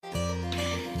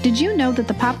Did you know that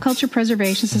the Pop Culture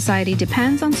Preservation Society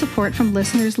depends on support from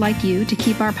listeners like you to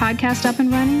keep our podcast up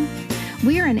and running?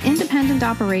 We are an independent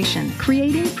operation,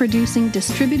 creating, producing,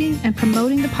 distributing, and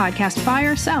promoting the podcast by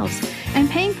ourselves and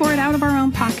paying for it out of our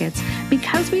own pockets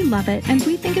because we love it and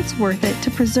we think it's worth it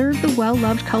to preserve the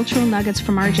well-loved cultural nuggets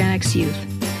from our Gen X youth.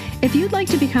 If you'd like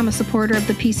to become a supporter of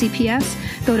the PCPS,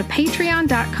 go to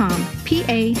patreon.com,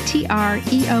 Patreon,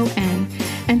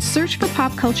 and search for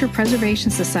Pop Culture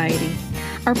Preservation Society.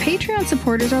 Our Patreon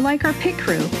supporters are like our pit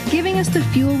crew, giving us the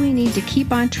fuel we need to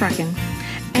keep on trucking.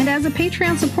 And as a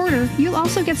Patreon supporter, you'll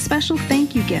also get special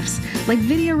thank you gifts, like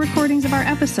video recordings of our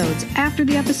episodes, after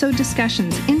the episode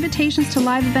discussions, invitations to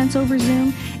live events over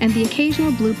Zoom, and the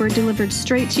occasional blooper delivered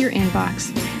straight to your inbox.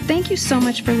 Thank you so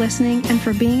much for listening and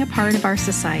for being a part of our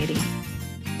society.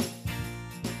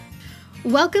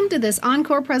 Welcome to this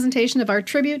encore presentation of our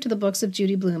tribute to the books of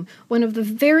Judy Blume, one of the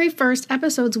very first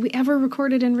episodes we ever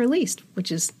recorded and released,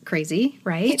 which is crazy,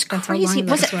 right? It's crazy.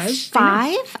 Was it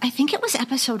 5? I think it was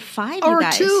episode 5, or you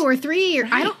guys. 2 or 3. Or,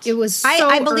 right. It was so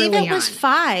I believe early it was on.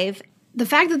 5. The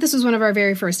fact that this was one of our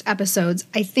very first episodes,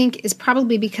 I think, is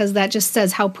probably because that just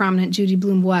says how prominent Judy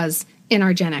Blume was in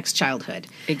our Gen X childhood.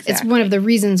 Exactly. It's one of the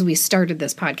reasons we started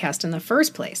this podcast in the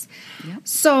first place. Yep.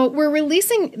 So we're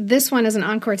releasing this one as an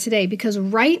encore today because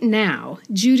right now,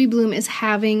 Judy Blume is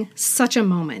having such a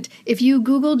moment. If you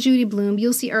Google Judy Blume,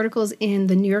 you'll see articles in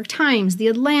the New York Times, The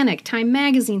Atlantic, Time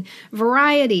Magazine,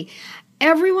 Variety.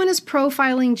 Everyone is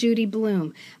profiling Judy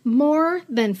Blume. More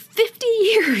than 50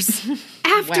 years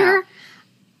after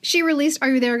she released Are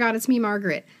You There, God? It's Me,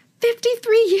 Margaret.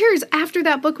 53 years after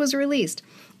that book was released.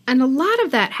 And a lot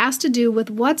of that has to do with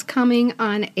what's coming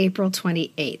on April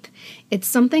 28th. It's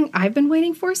something I've been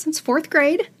waiting for since 4th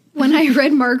grade when I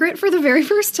read Margaret for the very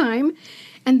first time.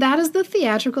 And that is the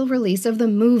theatrical release of the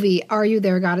movie Are You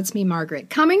There, God? It's Me, Margaret.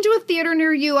 Coming to a theater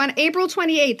near you on April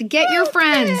 28th. Get your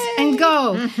friends and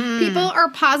go. Mm-hmm. People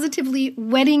are positively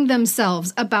wetting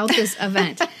themselves about this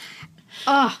event.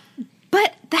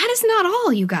 But that is not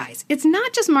all, you guys. It's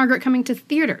not just Margaret coming to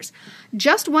theaters.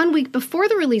 Just 1 week before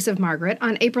the release of Margaret,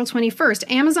 on April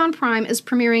 21st, Amazon Prime is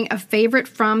premiering a favorite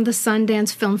from the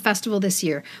Sundance Film Festival this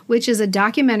year, which is a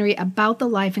documentary about the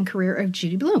life and career of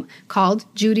Judy Blume, called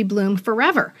Judy Blume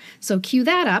Forever. So cue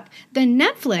that up. Then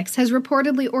Netflix has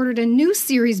reportedly ordered a new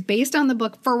series based on the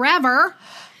book Forever.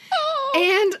 Oh,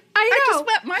 and I know. I just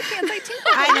wet my pants.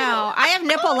 I know. I have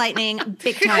nipple lightning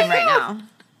big time right now.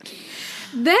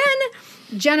 Then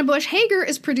Jenna Bush Hager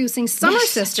is producing Summer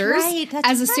Sisters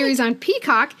as a series on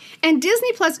Peacock, and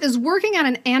Disney Plus is working on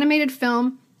an animated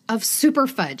film of Super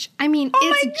Fudge. I mean,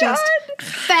 it's just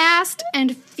fast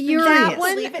and furious. That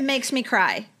one makes me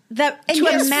cry. To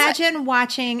imagine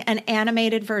watching an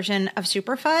animated version of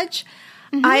Super Fudge,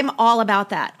 I'm all about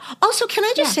that. Also, can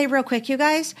I just say real quick, you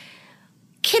guys,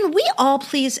 can we all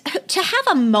please, to have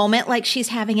a moment like she's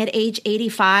having at age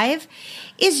 85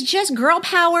 is just girl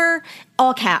power,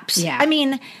 all caps. Yeah. I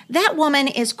mean, that woman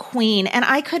is queen, and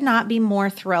I could not be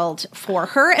more thrilled for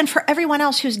her and for everyone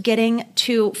else who's getting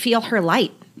to feel her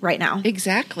light right now.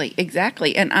 Exactly.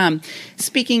 And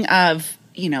speaking of,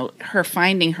 her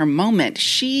finding her moment,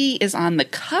 she is on the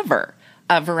cover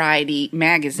of Variety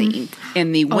magazine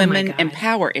in the Women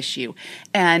Empower issue.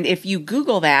 And if you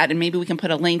Google that, and maybe we can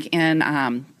put a link in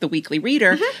the Weekly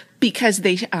Reader, because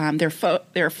there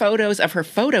are photos of her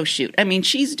photo shoot. I mean,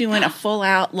 she's doing a full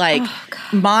out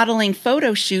modeling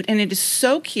photo shoot, and it is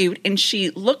so cute, and she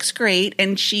looks great,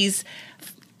 and she's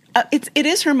it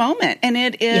is her moment, and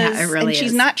it is. Yeah, it really and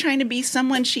she's not trying to be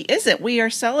someone she isn't. We are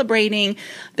celebrating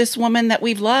this woman that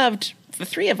we've loved, the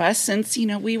three of us, since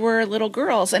we were little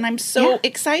girls, and I'm so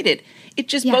excited. It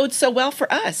just bodes so well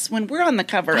for us when we're on the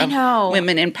cover of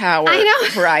Women in Power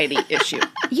Variety issue.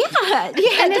 Yeah,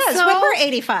 it does. When we're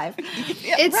 85.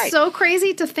 It's so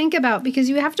crazy to think about, because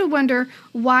you have to wonder,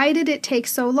 why did it take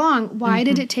so long? Why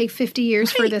did it take 50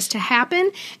 years for this to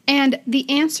happen? And the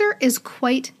answer is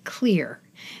quite clear.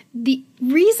 The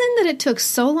reason that it took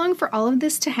so long for all of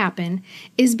this to happen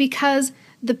is because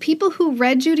the people who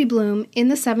read Judy Blume in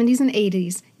the 70s and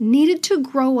 80s needed to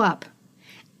grow up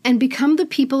and become the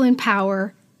people in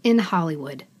power in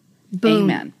Hollywood. Boom.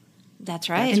 Amen. That's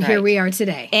right. And here we are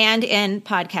today. And in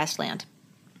podcast land.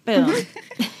 Boom.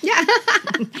 Yeah.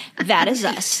 That is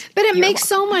us. But it makes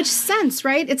so much sense,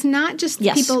 right? It's not just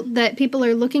people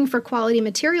are looking for quality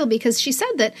material, because she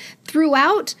said that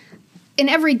throughout, in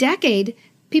every decade,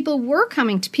 people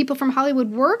from Hollywood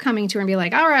were coming to her and be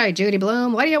like, all right, Judy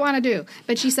Blume, what do you want to do?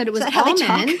 But she said it was all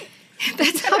men.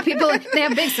 That's how people, they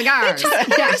have big cigars. They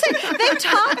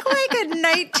talk like a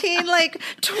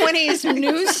 20s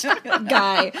news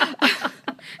guy.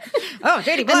 Oh,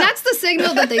 Judy Blume. And that's the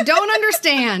signal that they don't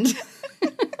understand.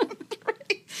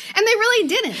 And they really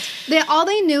didn't. All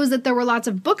they knew is that there were lots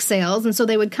of book sales, and so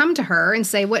they would come to her and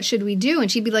say, what should we do?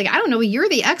 And she'd be like, I don't know, you're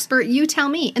the expert, you tell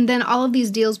me. And then all of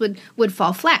these deals would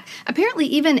fall flat. Apparently,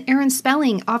 even Aaron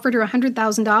Spelling offered her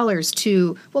 $100,000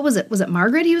 to, what was it? Was it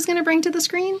Margaret he was going to bring to the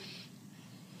screen?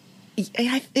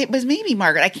 It was maybe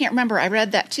Margaret. I can't remember. I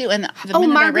read that too. And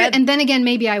Margaret, and then again,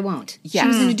 maybe I won't. Yes. She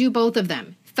was going to do both of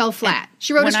them. Fell flat.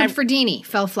 She wrote a script for Deanie.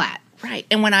 Fell flat. Right.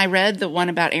 And when I read the one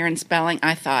about Aaron Spelling,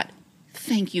 I thought,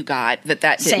 thank you, God,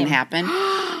 that didn't happen.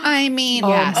 I mean,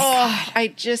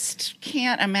 I just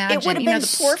can't imagine. It would have been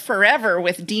the poor Forever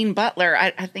with Dean Butler.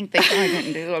 I think they probably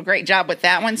didn't do a great job with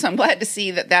that one. So I'm glad to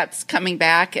see that that's coming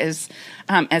back as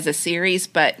a series.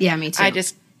 But yeah, me too. I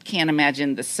just can't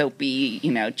imagine the soapy,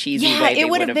 cheesy way it they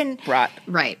would would have been brought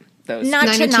those. Not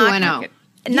to knock.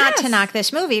 Not Yes. to knock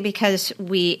this movie because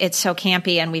it's so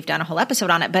campy and we've done a whole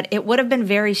episode on it, but it would have been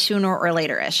very sooner or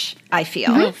later-ish, I feel.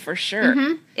 Oh, for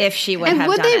sure. If she would And have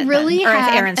would done they it. really then. Or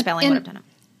have, if Aaron Spelling would have done it.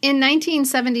 In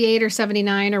 1978 or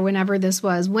 79 or whenever this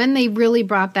was, when they really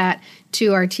brought that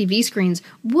to our TV screens,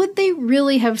 would they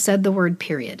really have said the word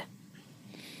period?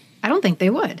 I don't think they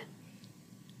would.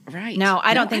 Right. No,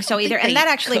 I don't think so either. And that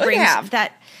actually brings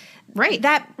that... Right.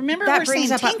 Remember that we're brings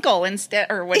saying up tinkle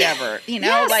instead or whatever,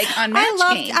 Yes. like on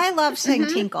Match Game. I love saying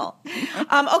tinkle.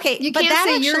 Okay, You but can't that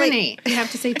say actually, urinate. You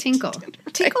have to say tinkle.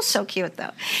 Tinkle's so cute,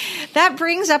 though. That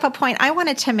brings up a point I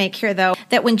wanted to make here, though,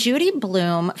 that when Judy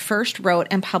Blume first wrote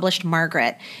and published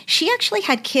Margaret, she actually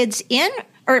had parents in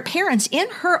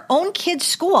her own kids'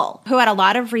 school who had a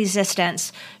lot of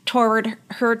resistance toward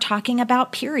her talking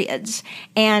about periods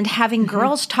and having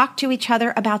girls talk to each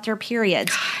other about their periods.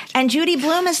 God. And Judy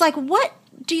Blume is like, what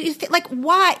do you think? Like,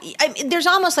 why? I mean, there's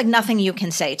almost like nothing you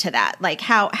can say to that. Like,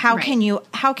 how can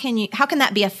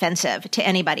that be offensive to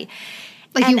anybody?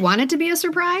 Like, you want it to be a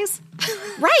surprise?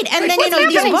 Right. And then,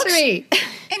 these books.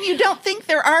 And you don't think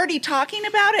they're already talking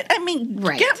about it? I mean,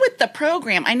 get with the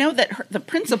program. I know that the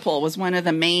principal was one of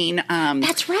the main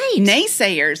that's right.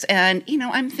 naysayers. And,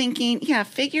 I'm thinking,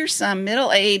 figure some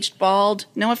middle-aged, bald,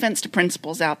 no offense to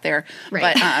principals out there.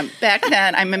 Right. But back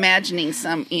then, I'm imagining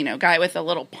some, guy with a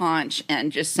little paunch and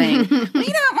just saying, we don't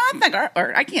want the girl.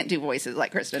 Or I can't do voices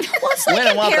like Kristen. Well, it's like we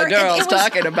don't want the girls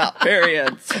talking about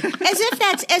periods.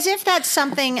 As if that's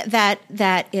something that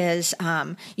is,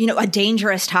 a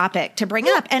dangerous topic to bring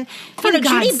up. And,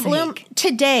 Judy Blume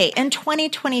today in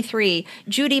 2023,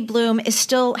 Judy Blume is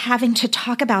still having to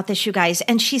talk about this, you guys.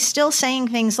 And she's still saying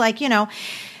things like, in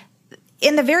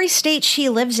the very state she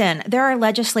lives in, there are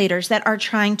legislators that are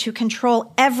trying to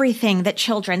control everything that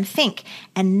children think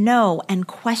and know and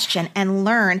question and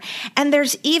learn. And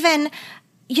there's even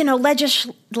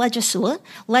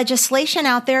legislation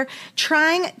out there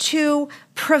trying to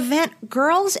prevent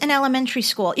girls in elementary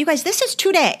school. You guys, this is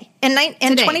today in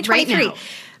 2023. Right now.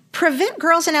 Prevent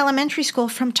girls in elementary school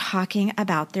from talking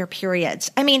about their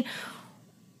periods. I mean,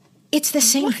 it's the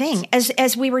same thing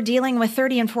as we were dealing with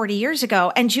 30 and 40 years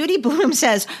ago. And Judy Blume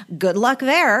says, good luck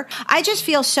there. I just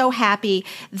feel so happy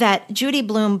that Judy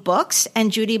Blume books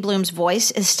and Judy Blume's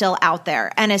voice is still out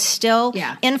there and is still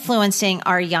influencing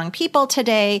our young people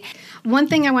today. One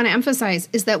thing I want to emphasize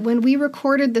is that when we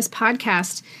recorded this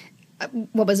podcast,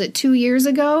 2 years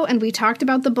ago, and we talked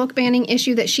about the book banning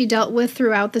issue that she dealt with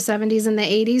throughout the 70s and the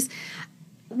 80s,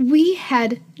 we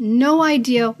had no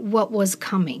idea what was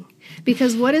coming.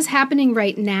 Because what is happening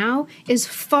right now is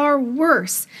far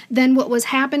worse than what was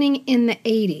happening in the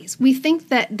 80s. We think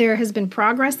that there has been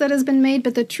progress that has been made,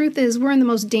 but the truth is we're in the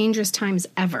most dangerous times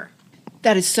ever.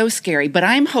 That is so scary, but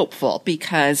I'm hopeful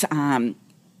because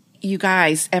you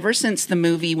guys, ever since the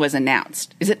movie was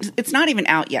announced, it's not even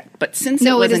out yet, but since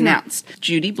it was announced,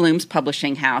 Judy Blume's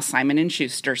publishing house, Simon &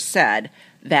 Schuster, said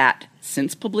that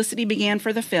since publicity began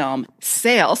for the film,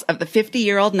 sales of the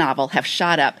 50-year-old novel have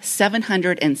shot up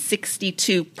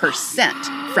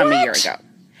 762% from a year ago.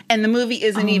 And the movie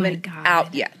isn't even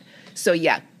out yet. So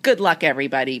good luck,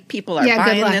 everybody. People are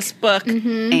buying this book,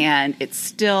 and it's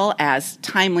still as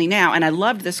timely now. And I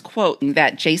loved this quote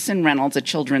that Jason Reynolds, a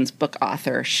children's book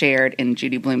author, shared in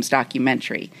Judy Blume's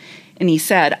documentary. And he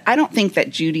said, I don't think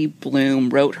that Judy Blume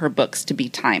wrote her books to be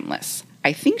timeless.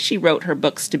 I think she wrote her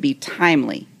books to be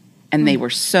timely. And they were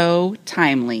so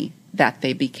timely that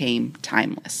they became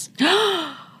timeless.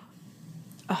 Oh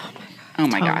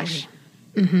my gosh.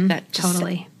 Mm-hmm. That just,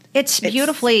 totally. It's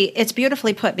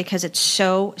beautifully put because it's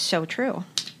so true.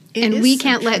 And we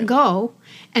can't let go.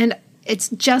 And it's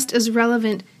just as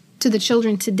relevant to the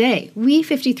children today. We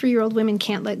 53-year-old women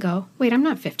can't let go. Wait, I'm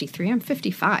not 53. I'm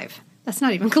 55. That's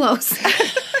not even close.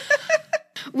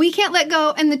 We can't let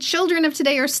go, and the children of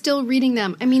today are still reading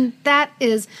them. I mean, that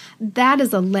is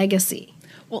a legacy.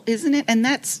 Well, isn't it? And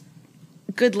that's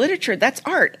good literature. That's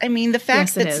art. I mean, the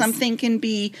fact Yes, that something can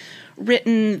be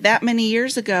written that many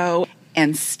years ago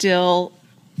and still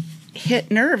hit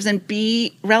nerves and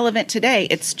be relevant today.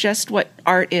 It's just what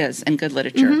art is and good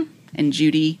literature. Mm-hmm. And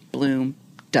Judy Blume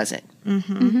does it.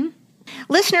 Mm-hmm. Mm-hmm.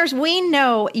 Listeners, we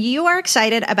know you are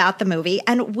excited about the movie,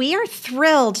 and we are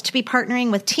thrilled to be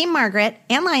partnering with Team Margaret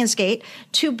and Lionsgate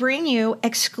to bring you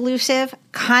exclusive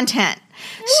content.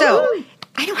 Woo! So,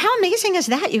 I know, how amazing is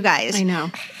that, you guys? I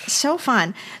know. So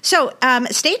fun. So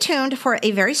stay tuned for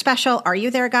a very special Are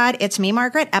You There, God? It's Me,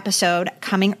 Margaret episode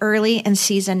coming early in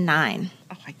season 9.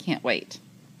 Oh, I can't wait.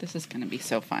 This is going to be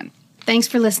so fun. Thanks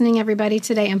for listening, everybody,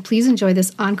 today. And please enjoy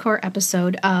this encore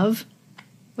episode of,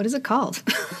 what is it called?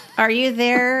 Are You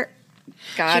There,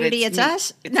 God, Judy? It's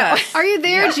us? It's us. Are you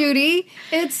there, Judy?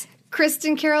 It's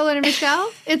Kristen, Carolyn, and Michelle.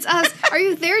 It's us. Are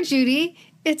you there, Judy?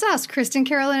 It's us, Kristen,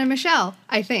 Carolyn, and Michelle,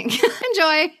 I think.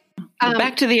 Enjoy.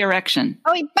 Back to the erection.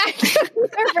 Oh, back to the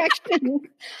erection.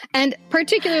 And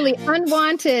particularly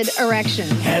unwanted erection.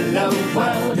 Hello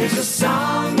world is a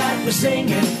song that we're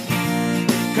singing.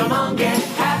 Come on, get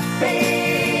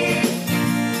happy.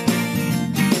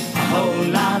 A whole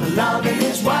lot of loving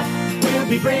is what we'll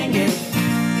be bringing.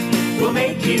 We'll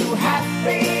make you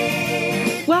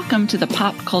happy. Welcome to the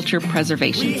Pop Culture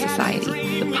Preservation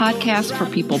Society, the podcast for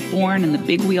people born in the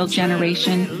big wheel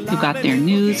generation who got their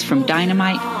news from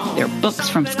Dynamite, their books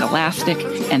from Scholastic,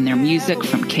 and their music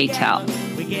from K-Tel.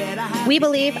 We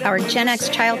believe our Gen X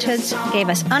childhoods gave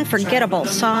us unforgettable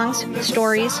songs,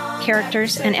 stories,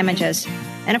 characters, and images.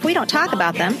 And if we don't talk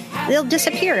about them, they'll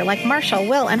disappear like Marshall,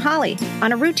 Will, and Holly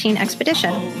on a routine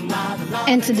expedition.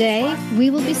 And today, we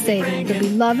will be saving the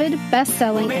beloved,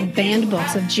 best-selling, and banned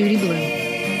books of Judy Blume.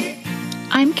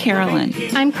 I'm Carolyn.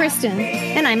 I'm Kristen.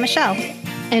 And I'm Michelle.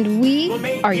 And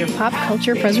we are your pop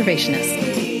culture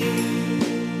preservationists.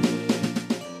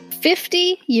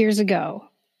 50 years ago,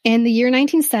 in the year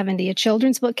 1970, a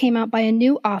children's book came out by a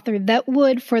new author that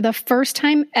would, for the first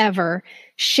time ever,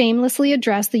 shamelessly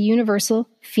address the universal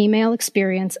female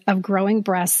experience of growing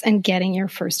breasts and getting your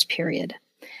first period.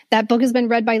 That book has been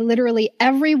read by literally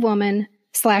every woman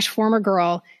 / former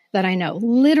girl that I know.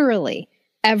 Literally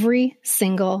every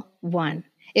single one.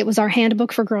 It was our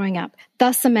handbook for growing up,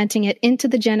 thus cementing it into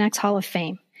the Gen X Hall of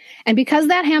Fame. And because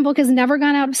that handbook has never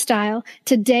gone out of style,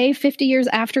 today, 50 years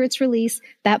after its release,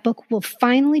 that book will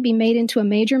finally be made into a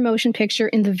major motion picture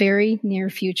in the very near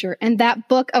future. And that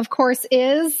book, of course,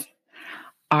 is...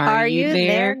 Are you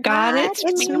there, God? It's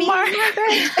me,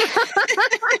 Margaret.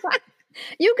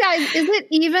 You guys, is it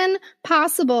even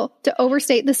possible to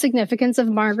overstate the significance of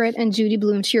Margaret and Judy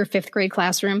Blume to your 5th grade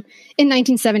classroom in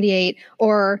 1978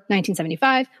 or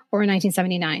 1975 or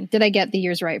 1979? Did I get the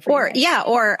years right for you?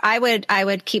 Or I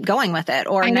would keep going with it.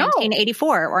 Or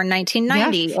 1984 or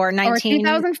 1990 yes. or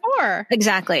 2004.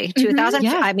 Exactly. 2000.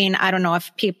 Yeah. I mean, I don't know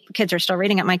if kids are still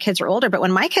reading it. My kids are older, but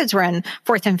when my kids were in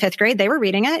 4th and 5th grade, they were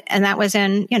reading it. And that was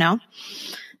in,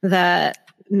 the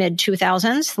mid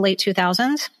 2000s, late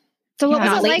 2000s. So what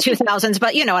was it late 2000s,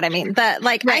 but you know what I mean.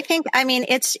 Right. I think,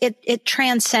 it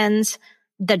transcends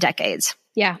the decades.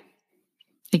 Yeah.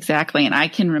 Exactly. And I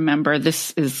can remember,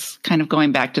 this is kind of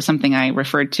going back to something I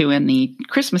referred to in the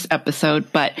Christmas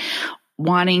episode, but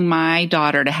wanting my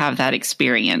daughter to have that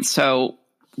experience. So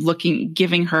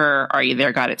giving her, Are You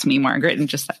There, God? It's Me, Margaret, and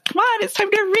just like, come on, it's time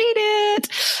to read it,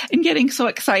 and getting so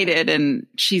excited. And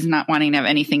she's not wanting to have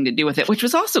anything to do with it, which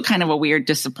was also kind of a weird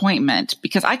disappointment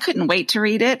because I couldn't wait to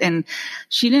read it and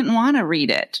she didn't want to read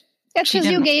it. It's because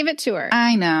you gave it to her.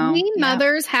 I know. We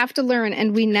mothers have to learn,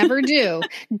 and we never do.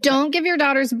 Don't give your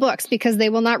daughters books because they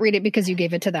will not read it because you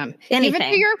gave it to them. Anything. Give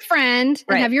it to your friend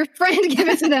and have your friend give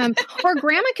it to them. Or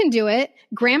grandma can do it.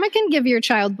 Grandma can give your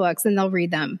child books and they'll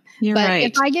read them. You're but right.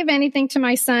 if I give anything to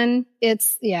my son,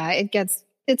 it's on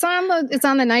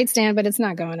the nightstand, but it's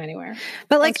not going anywhere.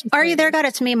 But like, Are You There, God?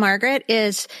 It's Me, Margaret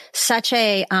is such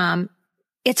a,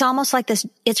 it's almost like this,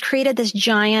 it's created this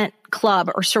giant club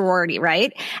or sorority,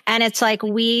 right? And it's like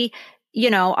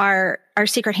our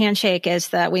secret handshake is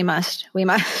that we must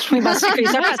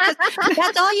decrease our breasts.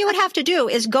 That's all you would have to do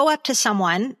is go up to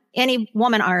someone, any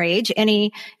woman our age,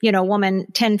 any, woman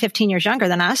 10, 15 years younger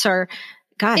than us, or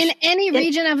gosh. In any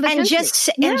region of the country. And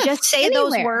just say anywhere.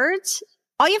 those words.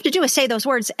 All you have to do is say those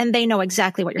words and they know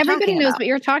exactly what you're talking about. Everybody knows what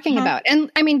you're talking about.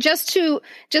 And I mean, just to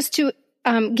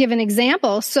give an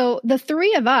example. So the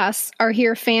three of us are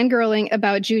here fangirling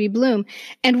about Judy Blume,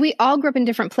 and we all grew up in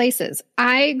different places.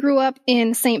 I grew up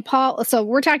in St. Paul. So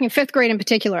we're talking 5th grade in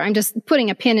particular. I'm just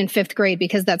putting a pin in 5th grade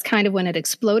because that's kind of when it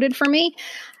exploded for me.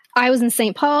 I was in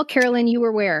St. Paul. Carolyn, you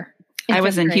were where? I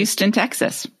was in Houston,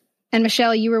 Texas. And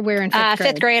Michelle, you were where in fifth grade?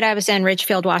 Fifth grade, I was in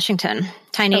Ridgefield, Washington,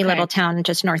 tiny little town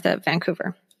just north of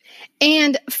Vancouver.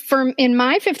 And in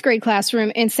my fifth grade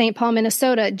classroom in St. Paul,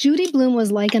 Minnesota, Judy Blume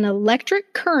was like an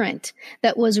electric current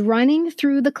that was running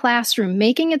through the classroom,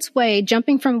 making its way,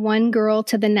 jumping from one girl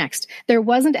to the next. There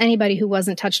wasn't anybody who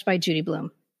wasn't touched by Judy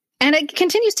Blume. And it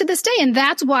continues to this day. And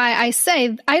that's why I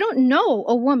say I don't know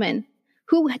a woman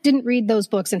who didn't read those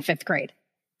books in fifth grade.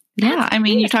 Yeah. I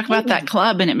mean, you talk about that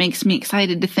club and it makes me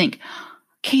excited to think,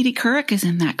 Katie Couric is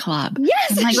in that club.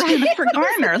 Yes. And like Jennifer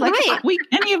Garner. Like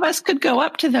any of us could go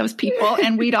up to those people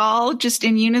and we'd all just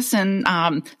in unison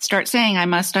start saying, I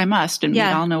must. And we'd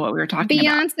all know what we were talking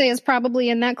about. Beyonce is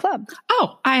probably in that club.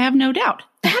 Oh, I have no doubt.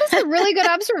 That is a really good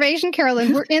observation,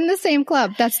 Carolyn. We're in the same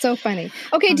club. That's so funny.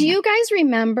 Okay. Do you guys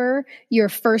remember your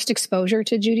first exposure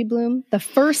to Judy Blume? The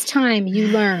first time you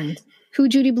learned who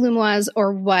Judy Blume was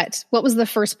or what? What was the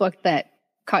first book that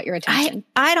caught your attention?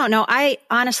 I don't know. I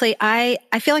honestly, I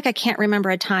feel like I can't remember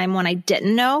a time when I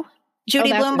didn't know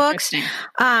Judy Blume books.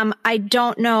 I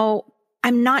don't know.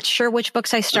 I'm not sure which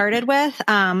books I started with.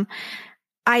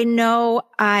 I know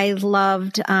I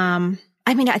loved, I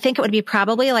think it would be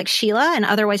probably like Sheila, and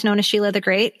otherwise known as Sheila the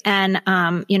Great, and,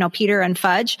 Peter and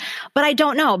Fudge, but I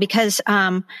don't know because,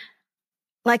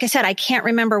 like I said, I can't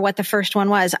remember what the first one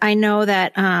was. I know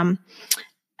that,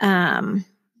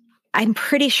 I'm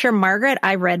pretty sure Margaret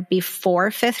I read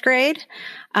before fifth grade,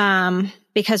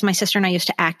 because my sister and I used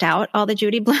to act out all the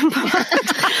Judy Blume books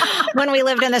when we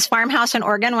lived in this farmhouse in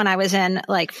Oregon when I was in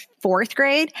like fourth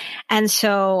grade. And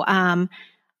so, I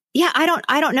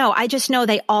don't know. I just know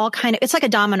they all it's like a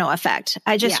domino effect.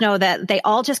 I just know that they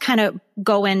all just kind of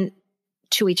go in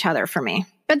to each other for me.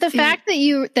 But the fact that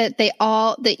you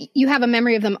have a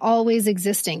memory of them always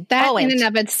existing, that in and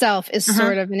of itself is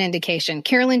sort of an indication.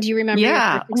 Carolyn, do you remember?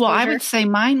 Yeah. Well, I would say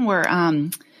mine were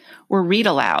read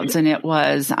alouds, and it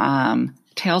was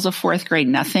Tales of Fourth Grade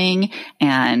Nothing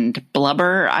and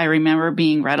Blubber. I remember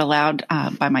being read aloud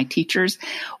by my teachers,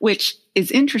 which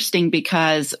is interesting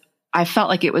because I felt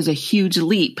like it was a huge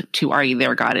leap to Are You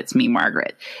There, God? It's Me,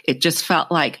 Margaret. It just felt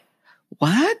like,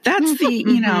 what? That's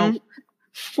the,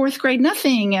 Fourth Grade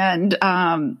Nothing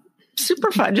and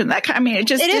Super Fudge and that kind. I mean, it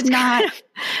did not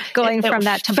going from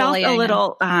that to felt bullying. A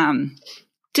little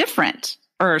different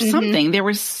or something. There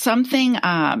was something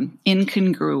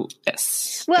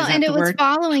incongruous. Well, and it was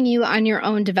following you on your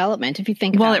own development. If you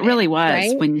think about it. Well, it really was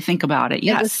right? when you think about it.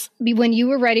 Yes. When you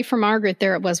were ready for Margaret,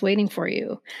 there it was waiting for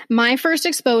you. My first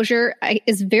exposure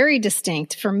is very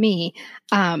distinct for me.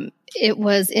 It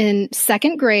was in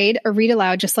second grade, a read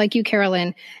aloud, just like you,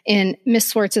 Carolyn, in Miss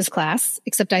Swartz's class,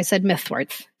 except I said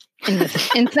Mithworth.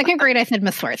 In second grade, I said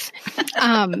Mithworth.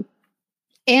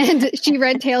 And she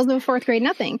read Tales of Fourth Grade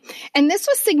Nothing. And this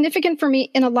was significant for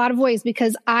me in a lot of ways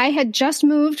because I had just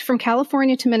moved from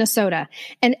California to Minnesota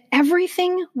and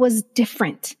everything was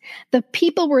different. The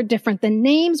people were different. The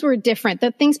names were different.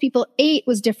 The things people ate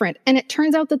was different. And it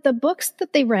turns out that the books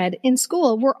that they read in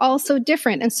school were also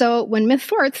different. And so when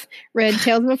Mithworth read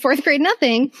Tales of Fourth Grade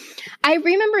Nothing, I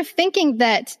remember thinking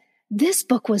that this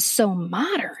book was so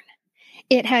modern.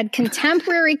 It had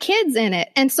contemporary kids in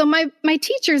it. And so my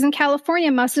teachers in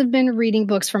California must have been reading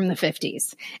books from the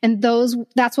 50s. And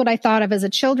that's what I thought of as a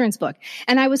children's book.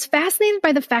 And I was fascinated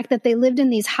by the fact that they lived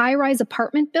in these high-rise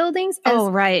apartment buildings. As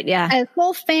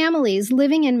whole families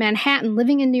living in Manhattan,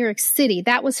 living in New York City.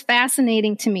 That was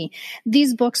fascinating to me.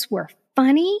 These books were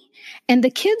funny and the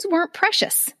kids weren't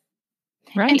precious.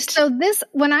 Right. And so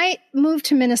when I moved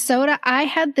to Minnesota, I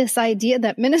had this idea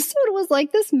that Minnesota was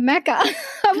like this mecca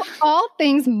of all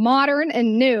things modern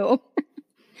and new.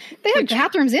 They had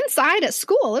bathrooms inside at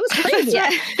school. It was crazy.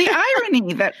 The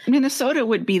irony that Minnesota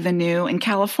would be the new and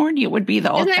California would be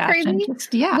the old fashioned.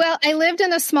 Well, I lived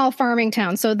in a small farming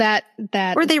town, so that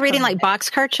were they reading like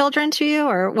Boxcar Children to you,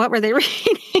 or what were they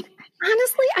reading?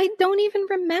 Honestly, I don't even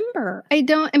remember.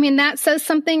 That says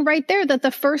something right there that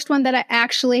the first one that I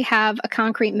actually have a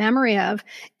concrete memory of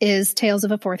is Tales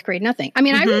of a Fourth Grade Nothing. I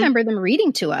remember them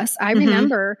reading to us. I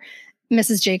remember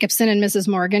Mrs. Jacobson and Mrs.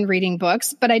 Morgan reading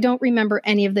books, but I don't remember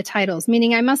any of the titles,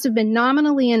 meaning I must have been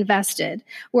nominally invested.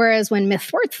 Whereas when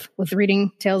Mithworth was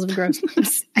reading Tales of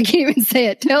I can't even say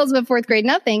it, Tales of a Fourth Grade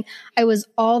Nothing, I was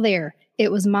all there.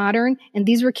 It was modern, and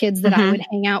these were kids that I would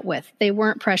hang out with. They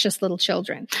weren't precious little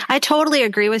children. I totally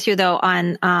agree with you, though,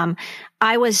 on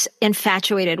I was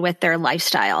infatuated with their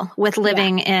lifestyle, with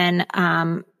living in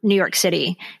New York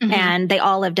City, and they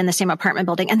all lived in the same apartment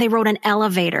building, and they rode an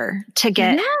elevator to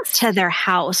get to their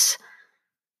house.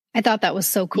 I thought that was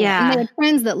so cool. Yeah. And they had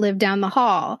friends that lived down the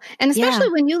hall. And especially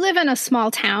when you live in a small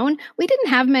town, we didn't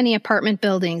have many apartment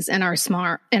buildings in our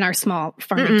small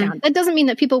farming town. That doesn't mean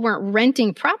that people weren't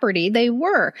renting property. They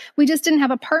were. We just didn't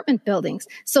have apartment buildings.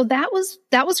 So that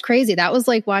was crazy. That was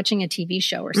like watching a TV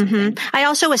show or something. I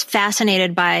also was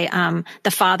fascinated by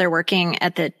the father working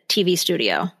at the TV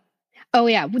studio. Oh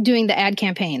yeah, doing the ad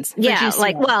campaigns. Yeah,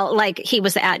 like he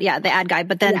was the ad guy.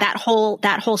 But then that whole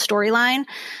storyline,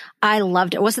 I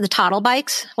loved it. Was it the Toddle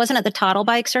Bikes? Wasn't it the Toddle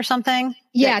Bikes or something?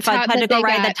 Yeah, had to go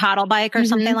ride the Toddle Bike or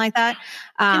something like that.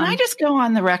 Can I just go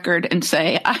on the record and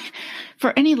say,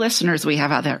 for any listeners we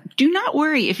have out there, do not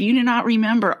worry if you do not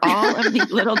remember all of the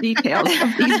little details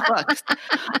of these books.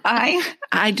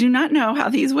 I do not know how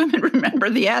these women remember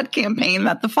the ad campaigin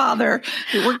that the father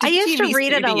who worked at I used TV to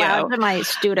read studio. it aloud to my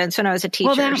students when I was a teacher.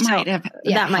 Well, that so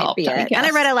might be it. And I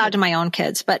read aloud to my own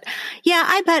kids. But yeah,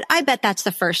 I bet that's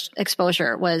the first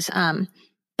exposure was.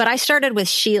 But I started with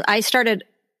Sheila. I started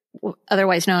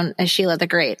otherwise known as Sheila the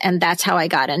Great, and that's how I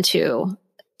got into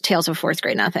Tales of Fourth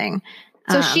Grade Nothing.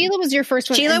 So Sheila was your first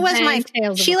one.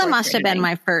 Sheila must have been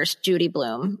my first Judy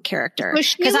Blume character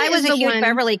because I was a huge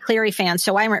Beverly Cleary fan.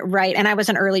 So I went right, and I was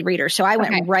an early reader. So I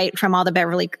went right from all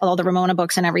the Ramona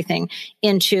books and everything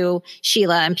into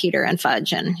Sheila and Peter and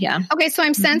Fudge. And Okay. So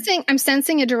I'm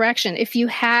sensing a direction. If you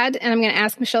had, and I'm going to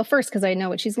ask Michelle first, cause I know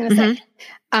what she's going to say.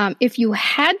 If you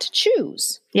had to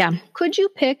choose, could you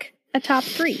pick a top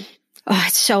 3? Oh,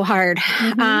 it's so hard.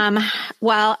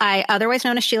 Well, I otherwise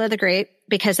known as Sheila the Great,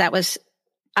 because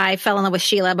I fell in love with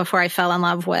Sheila before I fell in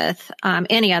love with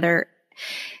any other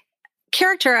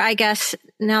character, I guess,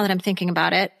 now that I'm thinking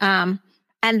about it. And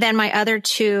then my other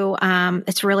two,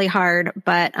 it's really hard,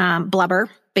 but Blubber,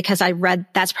 because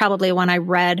that's probably one I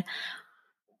read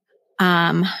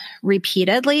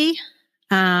repeatedly.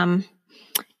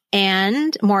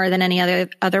 And more than any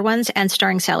other ones, and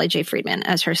starring Sally J. Friedman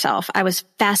as herself. I was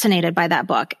fascinated by that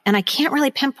book, and I can't really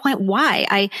pinpoint why.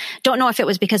 I don't know if it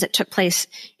was because it took place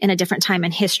in a different time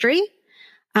in history.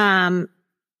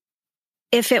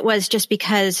 If it was just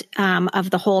because of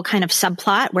the whole kind of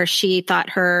subplot where she thought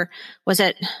was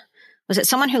it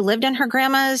someone who lived in her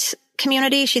grandma's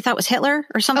community she thought was Hitler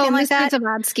or something like that? Mr.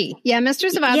 Zavodsky. Yeah, Mr.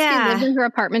 Zavodsky lived in her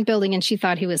apartment building, and she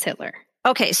thought he was Hitler.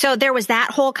 Okay. So there was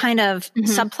that whole kind of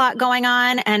subplot going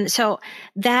on. And so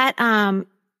that,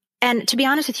 and to be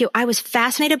honest with you, I was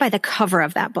fascinated by the cover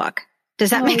of that book.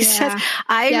 Does that make sense?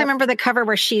 I remember the cover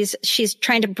where she's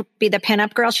trying to be the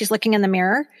pinup girl. She's looking in the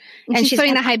mirror and she's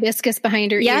putting the hibiscus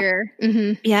behind her ear.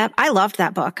 Yeah. I loved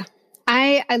that book.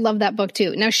 I love that book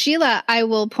too. Now, Sheila, I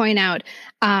will point out,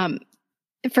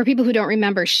 for people who don't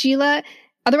remember, Sheila,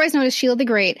 otherwise known as Sheila the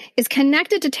Great, is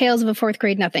connected to Tales of a Fourth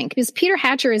Grade Nothing because Peter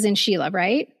Hatcher is in Sheila,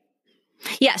 right?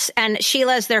 Yes, and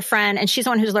Sheila is their friend, and she's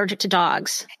the one who's allergic to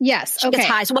dogs. Yes, she gets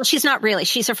hives. Well, she's not really.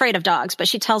 She's afraid of dogs, but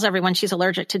she tells everyone she's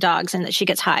allergic to dogs and that she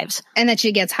gets hives.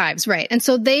 Right. And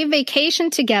so they vacation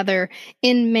together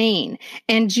in Maine,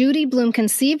 and Judy Blume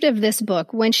conceived of this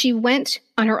book when she went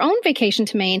on her own vacation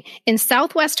to Maine in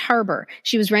Southwest Harbor.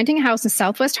 She was renting a house in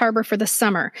Southwest Harbor for the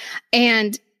summer,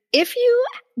 and if you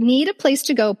need a place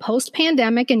to go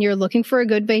post-pandemic and you're looking for a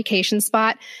good vacation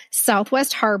spot,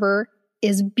 Southwest Harbor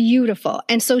is beautiful.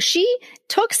 And so she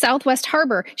took Southwest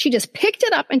Harbor, she just picked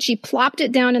it up and she plopped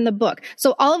it down in the book.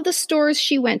 So all of the stores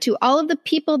she went to, all of the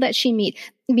people that she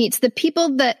meets, the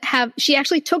people that she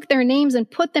actually took their names and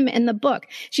put them in the book.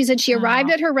 She said she arrived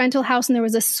at her rental house and there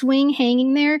was a swing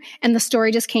hanging there and the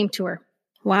story just came to her.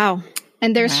 Wow.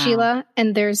 And there's Sheila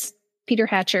and there's Peter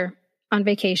Hatcher on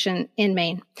vacation in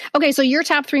Maine. Okay, so your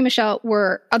top 3, Michelle,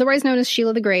 were otherwise known as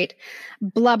Sheila the Great,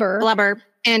 Blubber,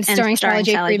 and starring Sally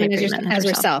J. Friedman as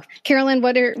herself. Carolyn,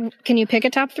 can you pick a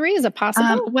top 3? Is it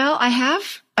possible? Well, I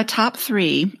have a top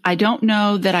 3. I don't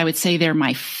know that I would say they're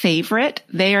my favorite.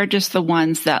 They are just the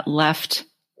ones that left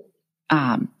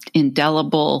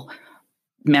indelible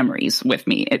memories with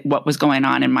me, what was going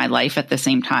on in my life at the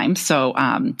same time. So,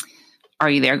 Are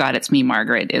You There, God? It's Me,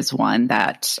 Margaret is one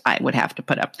that I would have to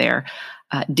put up there.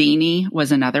 Deanie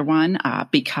was another one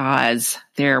because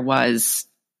there was,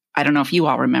 I don't know if you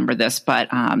all remember this, but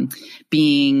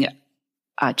being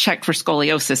checked for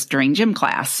scoliosis during gym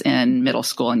class in middle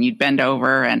school, and you'd bend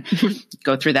over and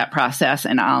go through that process.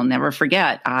 And I'll never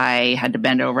forget, I had to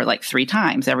bend over like 3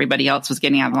 times. Everybody else was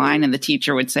getting out of line, and the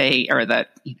teacher would say, or the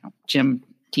gym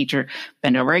teacher,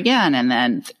 bend over again. And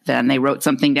then they wrote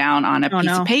something down on a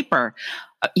piece of paper.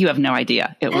 You have no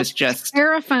idea. It was just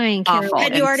terrifying. Awful.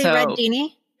 Had you already read Deanie?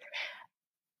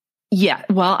 Yeah.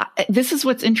 Well, this is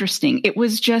what's interesting. It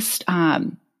was just, I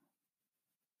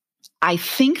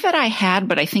think that I had,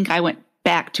 but I think I went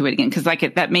back to it again because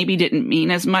that maybe didn't mean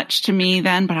as much to me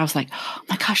then, but I was like, oh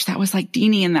my gosh, that was like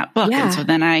Deanie in that book. Yeah. And so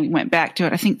then I went back to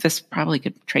it. I think this probably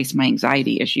could trace my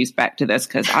anxiety issues back to this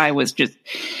because I was just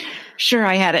sure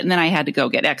I had it. And then I had to go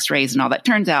get x-rays and all that.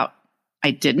 Turns out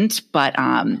I didn't, but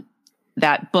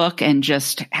that book and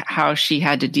just how she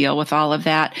had to deal with all of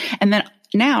that. And then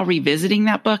now revisiting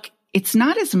that book, it's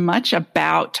not as much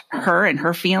about her and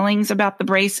her feelings about the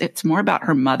brace. It's more about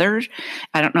her mother.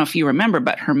 I don't know if you remember,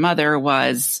 but her mother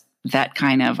was that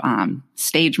kind of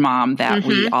stage mom that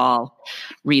we all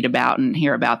read about and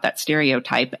hear about, that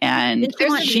stereotype. And did she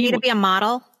want Deanie to be a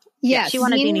model? Yes, she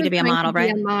wanted Deanie to be a model,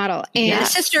 right? Be a model. And the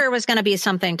sister was going to be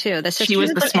something too. The sister, she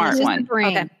was the smart one.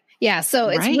 Okay. Yeah, so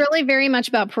it's really very much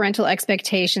about parental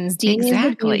expectations. Deanie is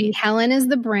the beauty, Helen is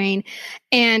the brain.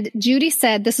 And Judy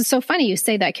said, this is so funny you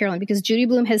say that, Carolyn, because Judy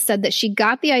Blume has said that she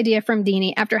got the idea from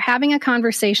Deanie after having a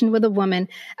conversation with a woman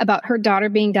about her daughter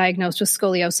being diagnosed with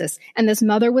scoliosis. And this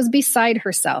mother was beside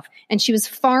herself, and she was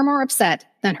far more upset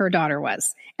than her daughter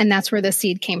was. And that's where the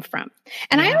seed came from.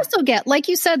 And I also get, like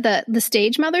you said, the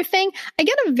stage mother thing, I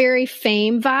get a very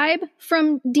Fame vibe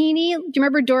from Deanie. Do you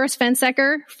remember Doris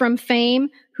Fensecker from Fame,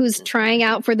 who's trying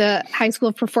out for the High School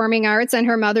of Performing Arts, and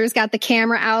her mother's got the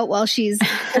camera out while she's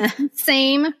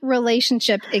same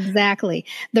relationship exactly.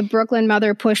 The Brooklyn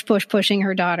mother pushing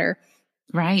her daughter.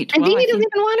 Right. And Deanie doesn't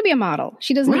even want to be a model.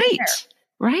 She doesn't care.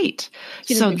 Right.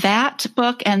 So that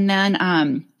book, and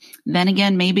then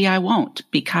again, maybe I won't,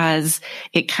 because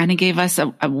it kind of gave us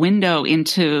a window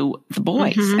into the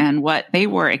boys and what they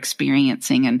were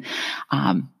experiencing. And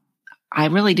I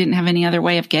really didn't have any other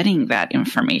way of getting that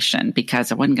information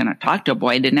because I wasn't going to talk to a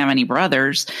boy. I didn't have any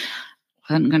brothers.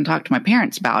 I wasn't going to talk to my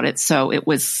parents about it. So it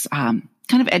was kind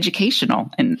of educational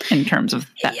in terms of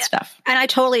that stuff. And I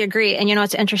totally agree. And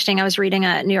it's interesting. I was reading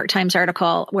a New York Times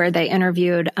article where they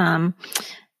interviewed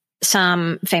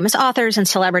some famous authors and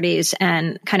celebrities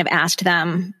and kind of asked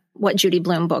them what Judy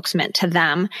Blume books meant to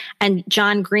them. And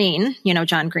John Green,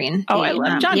 John Green. Oh, I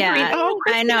love John Green. Oh,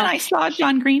 Kristen, I know. I saw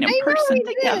John Green in person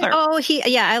together. Oh,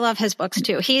 I love his books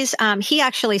too. He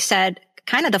actually said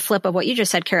kind of the flip of what you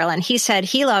just said, Carolyn. He said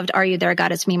he loved Are You There,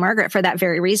 God, It's Me, Margaret for that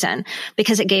very reason,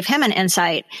 because it gave him an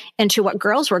insight into what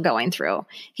girls were going through.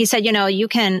 He said,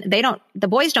 the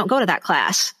boys don't go to that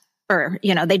class. Or,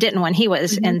 they didn't when he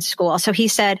was in school. So he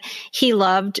said he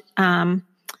loved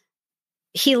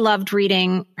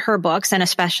reading her books, and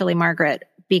especially Margaret,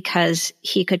 because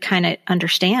he could kind of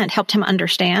helped him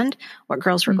understand what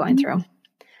girls were going through.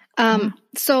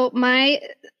 So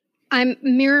I'm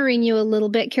mirroring you a little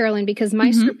bit, Carolyn, because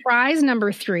my surprise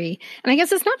number 3, and I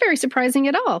guess it's not very surprising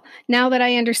at all now that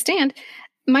I understand,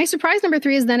 my surprise number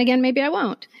 3 is Then Again, Maybe I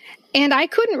Won't. And I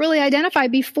couldn't really identify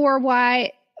before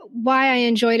why I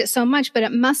enjoyed it so much, but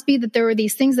it must be that there were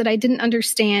these things that I didn't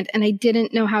understand and I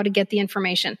didn't know how to get the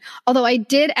information. Although I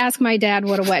did ask my dad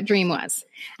what a wet dream was.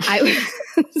 I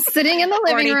was sitting in the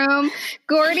living room.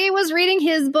 Gordy was reading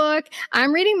his book.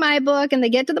 I'm reading my book, and they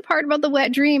get to the part about the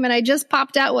wet dream, and I just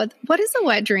popped out with, "What is a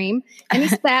wet dream?" And he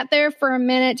sat there for a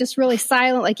minute, just really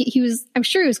silent, like I'm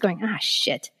sure he was going,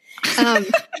 shit.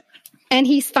 And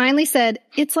he finally said,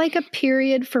 "It's like a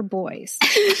period for boys."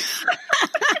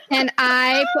 And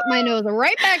I put my nose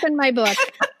right back in my book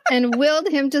and willed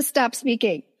him to stop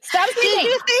speaking. Stop speaking. Did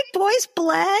you think boys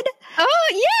bled? Oh,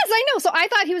 yes, I know. So I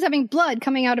thought he was having blood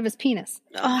coming out of his penis.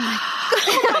 Oh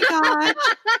my God.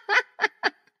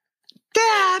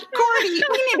 Dad, Gordy,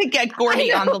 we need to get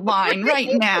Gordy on the line right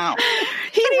now.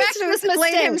 He needs to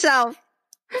explain himself.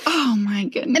 Oh my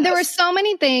goodness. And there were so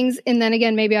many things, and Then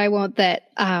Again, Maybe I Won't,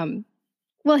 that,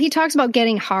 he talks about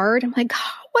getting hard. I'm like,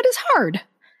 what is hard?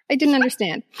 I didn't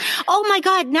understand. Oh my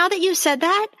God. Now that you said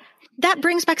that, that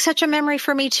brings back such a memory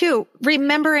for me too.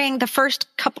 Remembering the first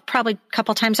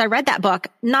couple times I read that book,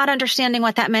 not understanding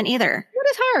what that meant either. What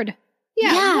is hard?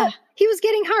 Yeah. He was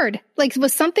getting hard. Like, it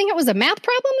was a math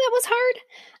problem that was hard?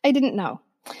 I didn't know.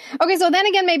 Okay, so Then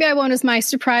Again, Maybe I Won't is my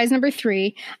surprise number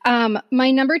 3.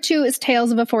 My number 2 is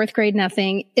Tales of a Fourth Grade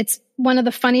Nothing. It's one of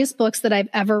the funniest books that I've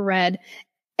ever read.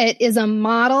 It is a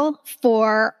model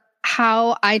for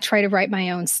how I try to write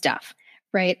my own stuff,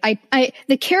 right?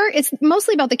 It's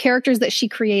mostly about the characters that she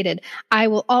created. I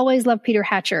will always love Peter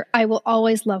Hatcher. I will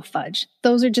always love Fudge.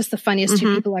 Those are just the funniest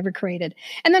 2 people ever created.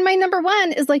 And then my number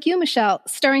 1 is Like You, Michelle,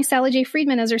 starring Sally J.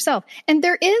 Friedman as herself. And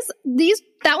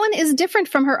that one is different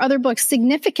from her other books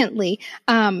significantly.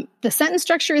 The sentence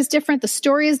structure is different. The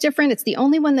story is different. It's the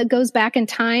only one that goes back in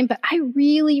time. But I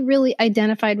really, really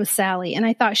identified with Sally, and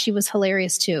I thought she was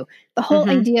hilarious too. The whole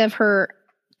idea of her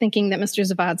thinking that Mr.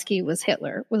 Zavodsky was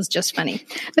Hitler was just funny.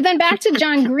 But then back to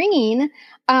John Green.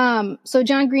 So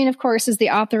John Green, of course, is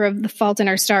the author of The Fault in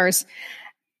Our Stars.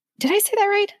 Did I say that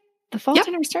right? The Fault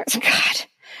in Our Stars? God,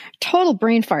 total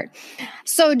brain fart.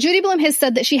 So Judy Blume has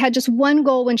said that she had just one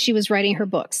goal when she was writing her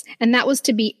books, and that was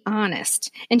to be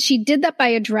honest. And she did that by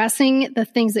addressing the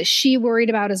things that she worried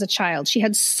about as a child. She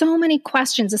had so many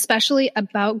questions, especially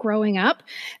about growing up,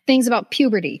 things about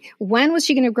puberty. When was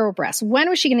she going to grow breasts? When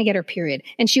was she going to get her period?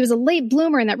 And she was a late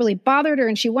bloomer, and that really bothered her,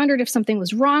 and she wondered if something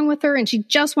was wrong with her, and she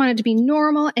just wanted to be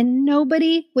normal, and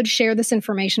nobody would share this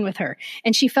information with her.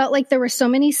 And she felt like there were so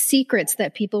many secrets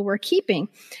that people were keeping.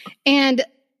 And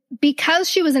because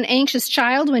she was an anxious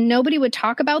child, when nobody would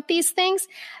talk about these things,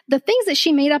 the things that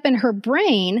she made up in her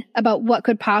brain about what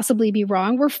could possibly be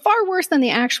wrong were far worse than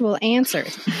the actual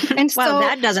answers. And well,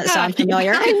 that doesn't sound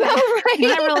familiar. I know,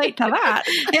 right? I relate to that.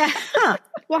 Yeah. Huh.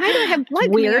 Well, I don't have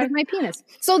blood coming out of my penis.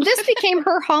 So this became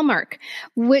her hallmark,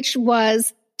 which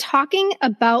was talking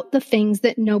about the things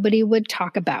that nobody would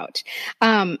talk about.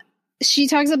 She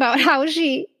talks about how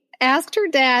she asked her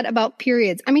dad about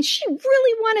periods. I mean, she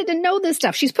really wanted to know this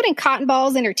stuff. She's putting cotton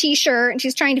balls in her t-shirt and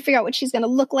she's trying to figure out what she's going to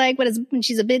look like when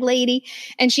she's a big lady.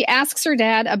 And she asks her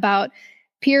dad about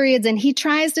periods, and he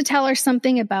tries to tell her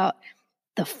something about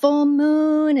the full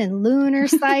moon and lunar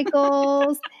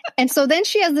cycles. And so then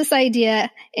she has this idea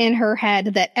in her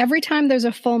head that every time there's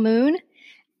a full moon,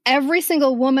 every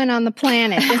single woman on the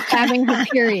planet is having her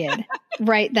period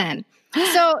right then.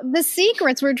 So the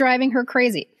secrets were driving her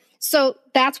crazy. So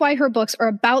that's why her books are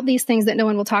about these things that no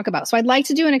one will talk about. So I'd like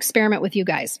to do an experiment with you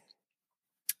guys.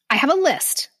 I have a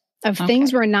list of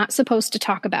things we're not supposed to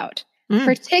talk about,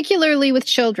 particularly with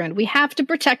children. We have to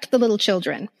protect the little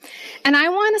children. And I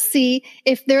want to see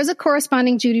if there's a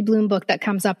corresponding Judy Blume book that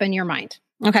comes up in your mind.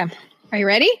 Okay. Are you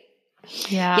ready?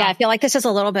 Yeah. I feel like this is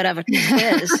a little bit of a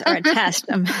quiz or a test.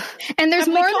 And there's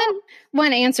more than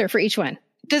one answer for each one.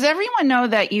 Does everyone know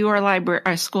that you are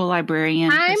a school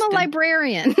librarian? I'm Kristen? a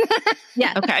librarian.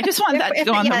 Yeah. Okay. I just wanted that to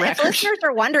go on the record. If listeners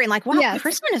are wondering, like, wow,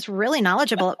 Kristen is really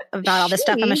knowledgeable about all this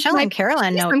stuff. And Michelle and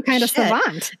Carolyn know I'm kind of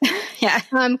savant. Yeah.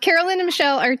 Carolyn and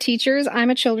Michelle are teachers. I'm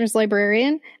a children's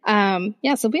librarian.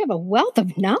 So we have a wealth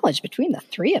of knowledge between the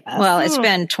three of us. Well, it's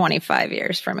been 25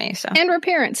 years for me. So. And we're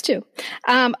parents too.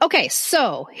 Okay,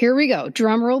 so here we go.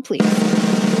 Drum roll, please.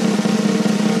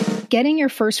 Getting your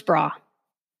first bra.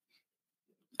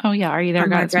 Oh, yeah. Are you there?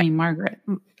 God, it's me, Margaret.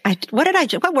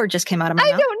 What word just came out of my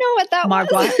mouth? I don't know what that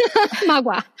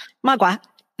was. Magua.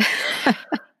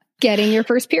 Getting your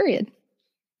first period.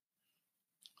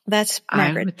 That's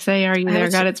Margaret. I would say, are you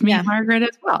there? God, it's me, Margaret,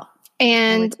 as well.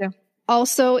 And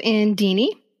also in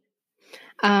Deanie.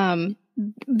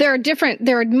 There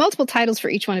are multiple titles for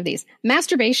each one of these.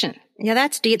 Masturbation. Yeah,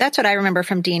 that's what I remember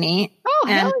from Deanie. Oh,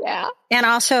 hell yeah. And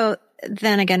also,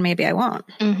 then again, maybe I won't.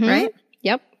 Mm-hmm. Right?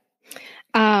 Yep.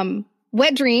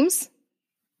 Wet dreams.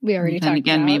 We already talked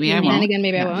about. Maybe I won't. And again,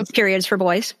 maybe I won't. Periods for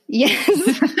boys. Yes.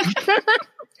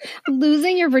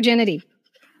 Losing your virginity.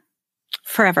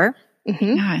 Forever.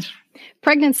 Mm-hmm. Gosh.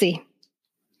 Pregnancy.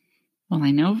 Well,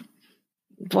 I know.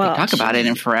 They talk about it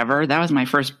in Forever. That was my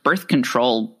first birth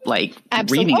control, reading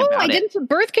about it. I didn't put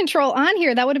birth control on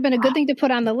here. That would have been a good thing to put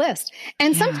on the list.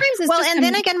 And sometimes it's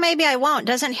then again, maybe I won't.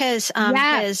 Doesn't his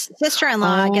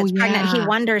sister-in-law gets pregnant? He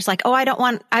wonders,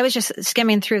 I was just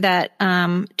skimming through that,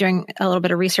 doing a little bit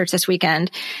of research this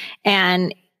weekend.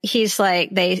 And he's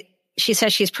like, she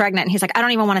says she's pregnant. And he's like, I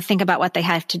don't even want to think about what they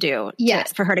have to do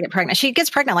for her to get pregnant. She gets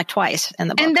pregnant twice in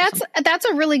the book. And that's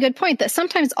a really good point, that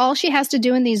sometimes all she has to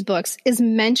do in these books is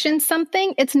mention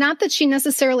something. It's not that she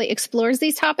necessarily explores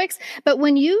these topics, but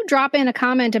when you drop in a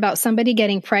comment about somebody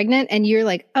getting pregnant and you're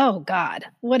like, oh God,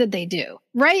 what did they do?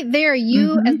 Right there,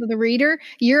 you as the reader,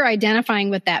 you're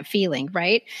identifying with that feeling,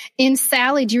 right? In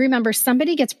Sally, do you remember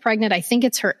somebody gets pregnant? I think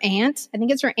it's her aunt. I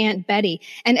think it's her Aunt Betty.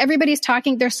 And everybody's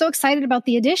talking. They're so excited about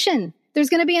the addition. There's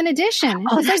going to be an addition.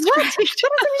 Oh, it's like, what?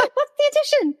 What's the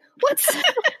addition? What is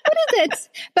it?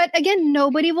 But again,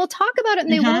 nobody will talk about it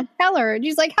and they won't tell her.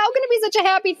 She's like, how can it be such a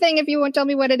happy thing if you won't tell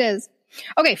me what it is?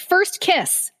 Okay, first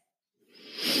kiss.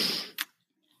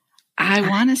 I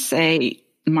want to say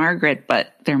Margaret,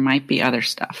 but there might be other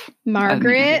stuff.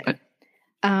 Margaret.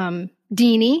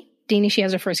 Deanie, she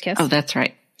has her first kiss. Oh, that's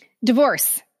right.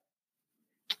 Divorce.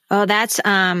 Oh, that's,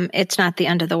 It's Not the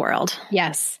End of the World.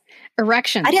 Yes.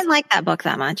 Erections. I didn't like that book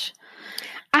that much.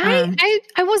 I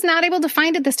was not able to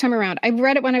find it this time around. I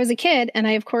read it when I was a kid, and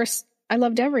I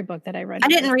loved every book that I read. I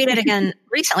didn't read it again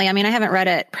recently. I mean, I haven't read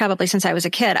it probably since I was a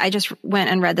kid. I just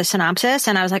went and read the synopsis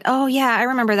and I was like, oh yeah, I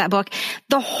remember that book.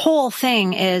 The whole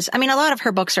thing is, I mean, a lot of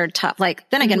her books are tough.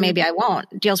 Then again, maybe I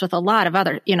won't. Deals with a lot of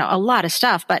other, a lot of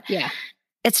stuff, but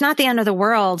It's Not the End of the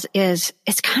World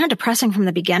it's kind of depressing from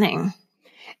the beginning.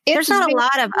 There's not a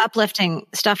lot of uplifting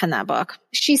stuff in that book.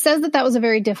 She says that was a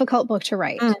very difficult book to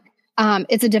write.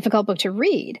 It's a difficult book to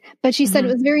read, but she said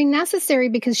it was very necessary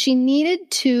because she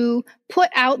needed to put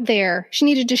out there, she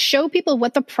needed to show people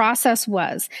what the process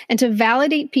was and to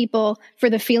validate people for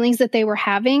the feelings that they were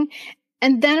having.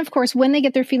 And then, of course, when they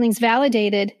get their feelings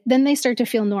validated, then they start to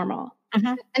feel normal.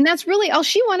 And that's really all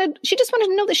she wanted. She just wanted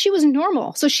to know that she was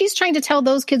normal. So she's trying to tell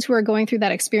those kids who are going through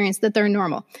that experience that they're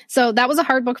normal. So that was a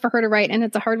hard book for her to write, and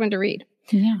it's a hard one to read.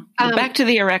 Yeah. Back to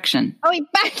the erection.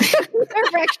 Back to the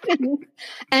erection.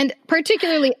 And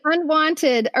particularly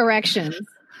unwanted erections.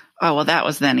 Oh, well, that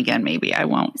was then again, maybe I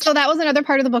won't. So that was another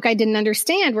part of the book I didn't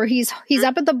understand, where he's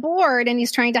up at the board and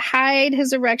he's trying to hide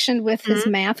his erection with his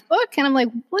math book. And I'm like,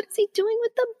 what is he doing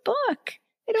with the book?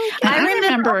 I don't get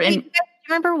it.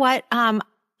 I remember what, and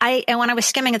when I was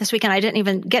skimming it this weekend, I didn't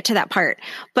even get to that part,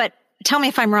 but tell me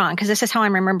if I'm wrong, because this is how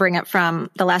I'm remembering it from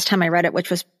the last time I read it, which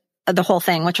was the whole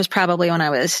thing, which was probably when I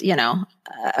was,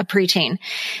 a preteen.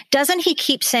 Doesn't he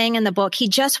keep saying in the book, he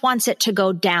just wants it to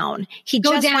go down. He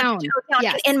just wants it to go down.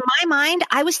 Yes. In my mind,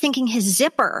 I was thinking his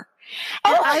zipper.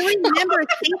 And I remember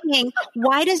thinking,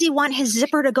 why does he want his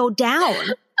zipper to go down?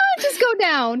 Just go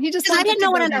down. He just, I didn't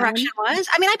know what an erection was.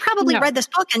 I mean, I probably read this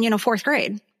book in, 4th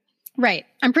grade. Right.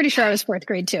 I'm pretty sure I was 4th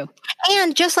grade too.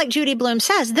 And just like Judy Blume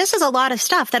says, this is a lot of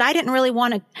stuff that I didn't really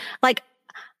want to,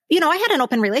 I had an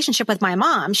open relationship with my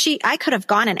mom. I could have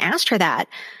gone and asked her that,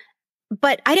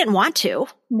 but I didn't want to.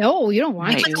 No, you don't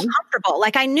want to. It was uncomfortable.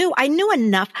 Like I knew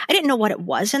enough. I didn't know what it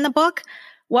was in the book,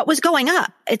 what was going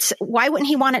up. Why wouldn't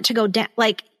he want it to go down?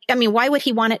 Why would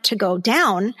he want it to go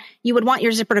down? You would want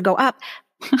your zipper to go up.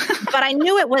 But I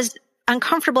knew it was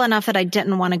uncomfortable enough that I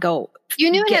didn't want to go.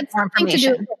 You knew it had something to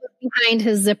do with what was behind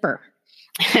his zipper.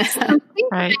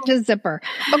 Behind his zipper.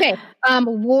 Okay.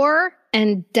 War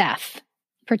and death,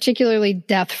 particularly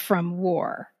death from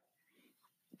war.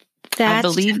 I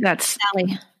believe that's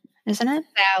Sally, isn't it?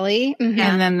 Sally.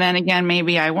 And then again,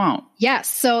 maybe I won't. Yes.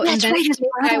 So that's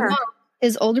right.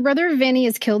 His older brother, Vinny,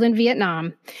 is killed in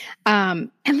Vietnam.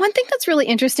 And one thing that's really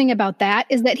interesting about that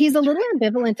is that he's a little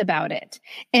ambivalent about it.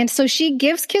 And so she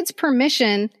gives kids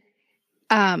permission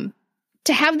to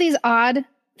have these odd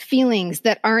feelings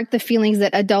that aren't the feelings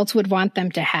that adults would want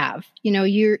them to have.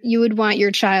 You would want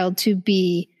your child to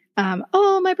be,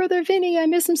 my brother Vinny, I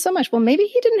miss him so much. Well, maybe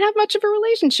he didn't have much of a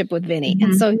relationship with Vinny.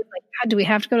 And so he's like, God, do we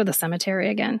have to go to the cemetery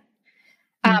again?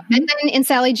 And then in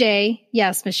Sally J,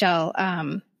 yes, Michelle,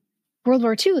 World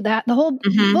War II, the whole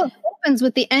book opens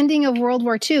with the ending of World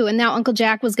War II. And now Uncle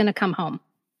Jack was going to come home.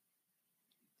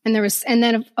 And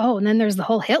then there's the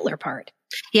whole Hitler part.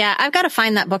 Yeah. I've got to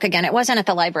find that book again. It wasn't at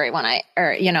the library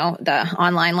the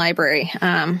online librry.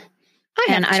 I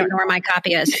don't know where my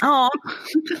copy is. Oh,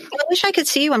 I wish I could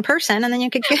see you in person and then you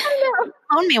could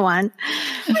loan me one.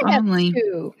 Only.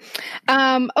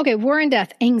 Okay. War and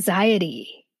death,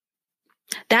 anxiety.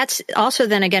 That's also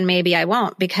then again, maybe I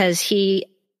won't, because he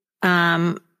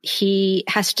actually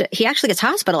gets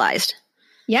hospitalized.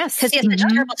 Yes. Because he has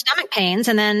such terrible stomach pains,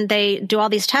 and then they do all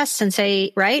these tests and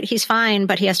say, right, he's fine,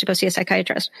 but he has to go see a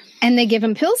psychiatrist. And they give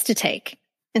him pills to take.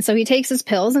 And so he takes his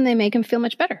pills and they make him feel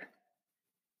much better.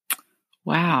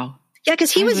 Wow. Yeah,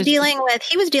 because he was dealing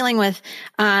with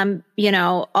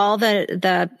all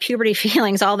the puberty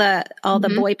feelings, all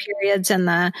the boy periods and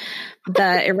the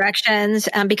erections,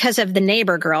 because of the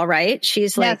neighbor girl, right?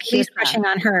 She's like, he was crushing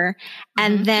on her.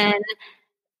 And then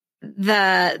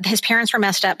his parents were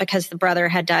messed up because the brother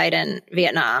had died in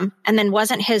Vietnam. And then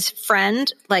wasn't his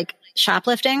friend like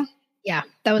shoplifting? Yeah,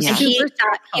 that was he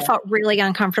felt really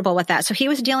uncomfortable with that. So he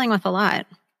was dealing with a lot.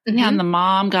 Yeah, and the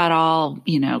mom got all,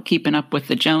 keeping up with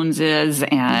the Joneses,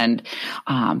 and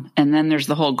then there's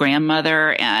the whole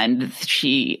grandmother, and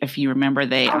she, if you remember,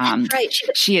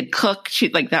 she had cooked.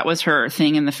 That was her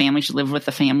thing in the family. She lived with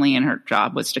the family, and her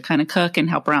job was to kind of cook and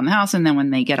help around the house. And then when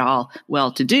they get all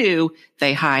well-to-do,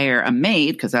 they hire a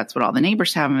maid because that's what all the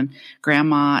neighbors have. And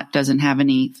grandma doesn't have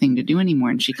anything to do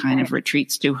anymore, and she kind of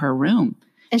retreats to her room.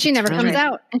 And she never comes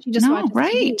out, and she just watches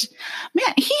TV.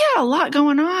 Man, he had a lot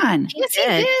going on. Yes,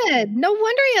 he did. No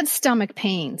wonder he had stomach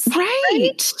pains.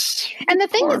 Right. And the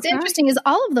thing that's interesting is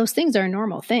all of those things are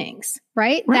normal things,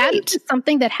 right? That is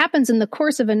something that happens in the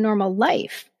course of a normal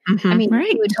life. I mean,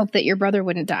 you would hope that your brother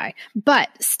wouldn't die. But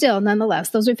still, nonetheless,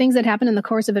 those are things that happen in the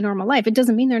course of a normal life. It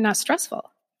doesn't mean they're not stressful.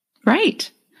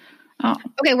 Right. Oh.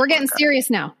 Okay, we're getting serious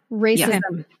now. Racism.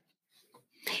 Yeah.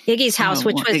 Iggy's House,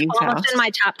 which was almost in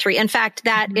my top 3. In fact,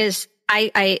 that is,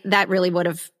 that really would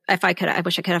have, if I could, I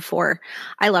wish I could have 4.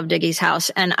 I loved Iggy's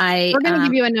House, and we're going to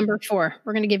give you a number 4.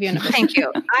 We're going to give you a number 4. Thank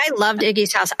you. I loved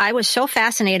Iggy's House. I was so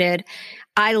fascinated.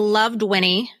 I loved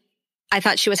Winnie. I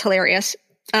thought she was hilarious.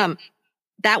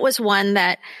 That was one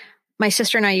that my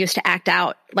sister and I used to act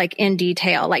out like in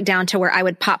detail, like down to where I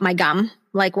would pop my gum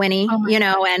like Winnie,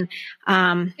 and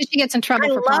she gets in trouble.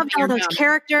 I for loved all those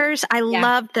characters. I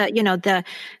loved the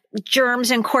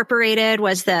Germs Incorporated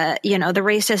was the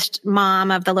racist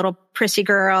mom of the little prissy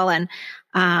girl. And,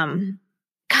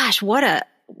 gosh, what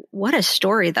a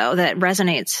story though that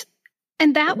resonates.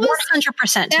 And that was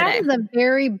 100% today. That is a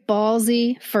very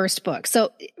ballsy first book.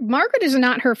 So Margaret is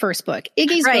not her first book.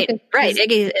 Iggy's book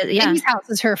is, Iggy's House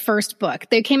is her first book.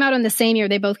 They came out in the same year.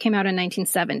 They both came out in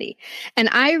 1970. And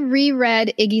I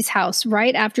reread Iggy's House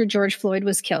right after George Floyd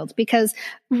was killed because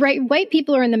white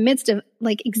people are in the midst of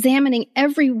like examining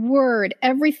every word,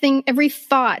 everything, every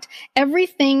thought,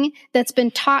 everything that's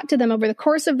been taught to them over the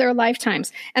course of their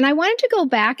lifetimes. And I wanted to go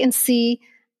back and see,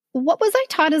 what was I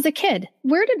taught as a kid?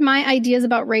 Where did my ideas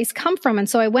about race come from? And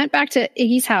so I went back to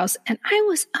Iggy's House and I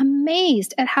was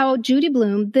amazed at how Judy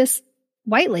Blume, this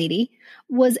white lady,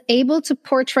 was able to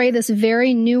portray this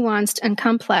very nuanced and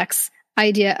complex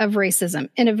idea of racism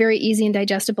in a very easy and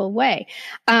digestible way.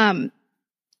 And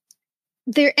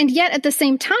yet at the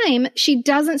same time, she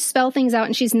doesn't spell things out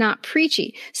and she's not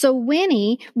preachy. So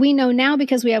Winnie, we know now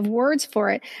because we have words for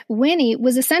it, Winnie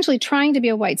was essentially trying to be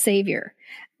a white savior.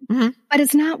 Mm-hmm. But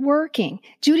it's not working.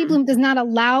 Judy Blume does not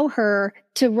allow her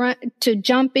to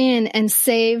jump in and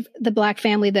save the Black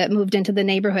family that moved into the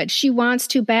neighborhood. She wants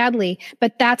to badly,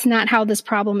 but that's not how this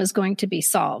problem is going to be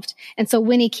solved. And so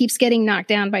Winnie keeps getting knocked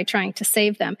down by trying to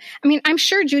save them. I mean, I'm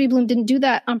sure Judy Blume didn't do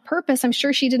that on purpose. I'm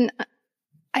sure she didn't.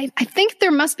 I think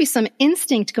there must be some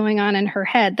instinct going on in her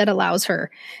head that allows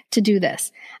her to do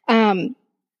this.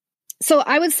 So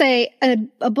I would say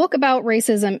a book about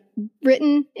racism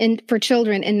written for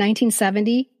children in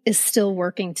 1970 is still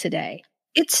working today.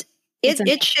 It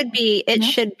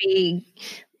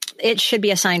should be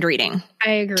assigned reading.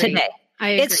 I agree. Today. I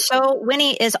agree. It's so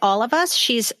Winnie is all of us.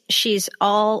 She's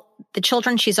all the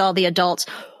children. She's all the adults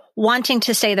wanting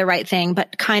to say the right thing,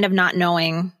 but kind of not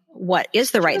knowing what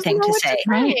is the right thing to say.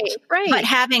 Right. But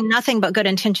having nothing but good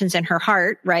intentions in her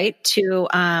heart, right?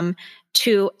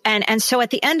 And so at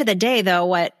the end of the day, though,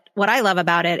 what I love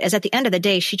about it is at the end of the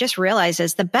day, she just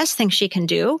realizes the best thing she can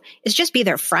do is just be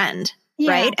their friend,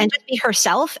 right? And just be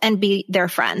herself and be their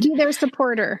friend. Be their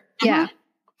supporter. Mm-hmm. Yeah.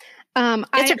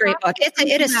 It's a great book.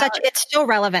 It's still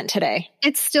relevant today.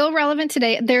 It's still relevant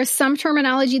today. There's some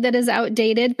terminology that is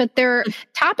outdated, but there are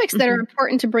topics that are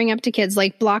important to bring up to kids,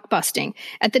 like blockbusting.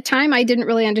 At the time, I didn't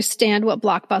really understand what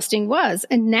blockbusting was.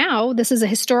 And now this is a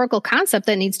historical concept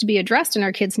that needs to be addressed and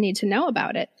our kids need to know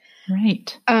about it.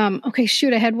 Right. Okay,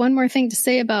 shoot. I had one more thing to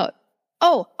say about,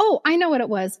 I know what it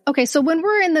was. Okay. So when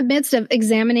we're in the midst of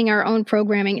examining our own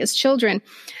programming as children,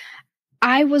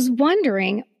 I was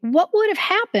wondering what would have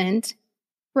happened,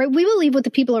 right? We believe what the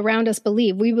people around us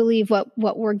believe. We believe what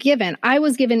we're given. I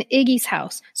was given Iggy's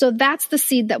House. So that's the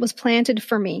seed that was planted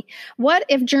for me. What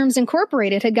if Germs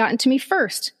Incorporated had gotten to me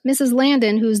first? Mrs.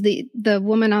 Landon, who's the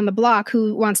woman on the block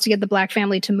who wants to get the Black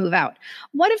family to move out.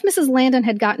 What if Mrs. Landon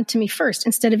had gotten to me first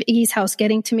instead of Iggy's House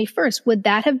getting to me first? Would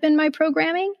that have been my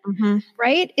programming? Mm-hmm.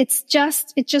 Right? It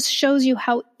just shows you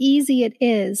how easy it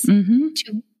is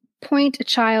to point a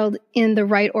child in the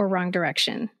right or wrong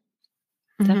direction.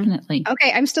 Definitely.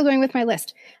 Okay, I'm still going with my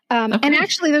list. And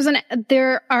actually,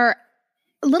 there are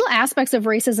little aspects of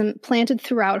racism planted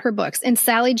throughout her books. In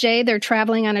Sally J, they're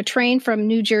traveling on a train from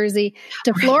New Jersey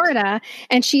to Florida,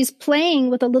 and she's playing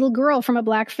with a little girl from a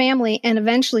Black family, and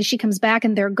eventually she comes back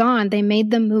and they're gone. They made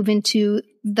them move into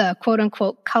the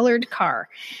quote-unquote colored car.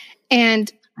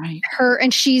 And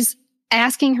she's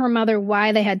asking her mother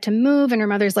why they had to move. And her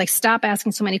mother's like, stop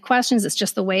asking so many questions. It's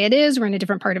just the way it is. We're in a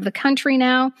different part of the country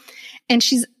now. And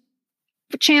she's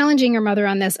challenging her mother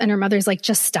on this. And her mother's like,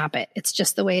 just stop it. It's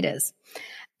just the way it is.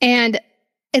 And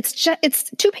it's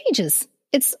 2 pages.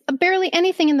 It's barely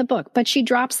anything in the book, but she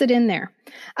drops it in there.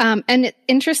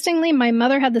 Interestingly, my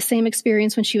mother had the same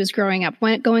experience when she was growing up,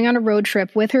 going on a road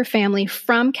trip with her family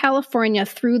from California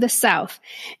through the South.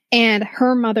 And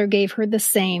her mother gave her the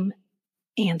same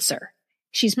answer.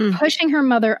 She's pushing her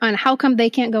mother on how come they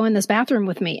can't go in this bathroom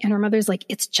with me. And her mother's like,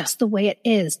 it's just the way it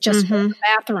is. Just go to the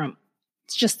bathroom.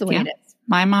 It's just the way it is.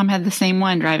 My mom had the same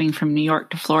one, driving from New York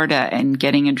to Florida and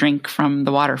getting a drink from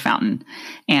the water fountain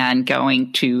and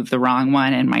going to the wrong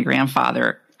one. And my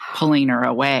grandfather pulling her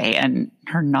away and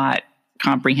her not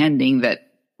comprehending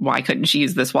that why couldn't she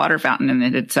use this water fountain? And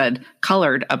it had said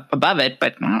colored up above it,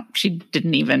 but she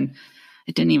didn't even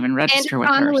register with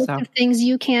her. And on the list of things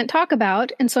you can't talk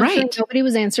about. And so I'm sure nobody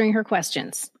was answering her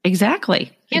questions.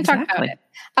 Exactly. Can't talk about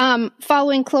it.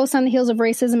 Following close on the heels of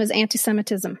racism is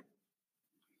anti-Semitism.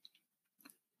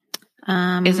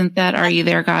 Isn't that Are You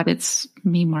There, God? It's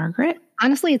Me, Margaret?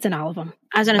 Honestly, it's in all of them.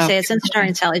 I was going to say it's in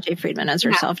starring Sally J. Friedman as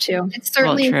herself too. It's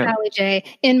certainly in Sally J.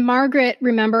 In Margaret,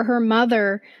 remember her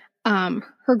mother,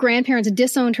 her grandparents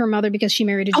disowned her mother because she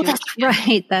married a Jew. That's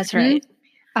right. That's right.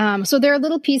 So there are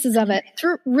little pieces of it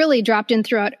really dropped in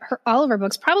throughout all of her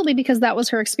books, probably because that was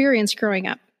her experience growing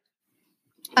up.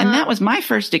 And that was my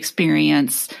first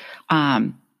experience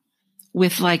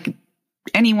with like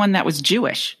anyone that was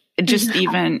Jewish. Just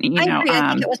even, I agree. I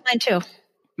think it was mine too.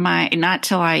 Not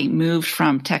till I moved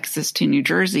from Texas to New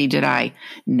Jersey did I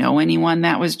know anyone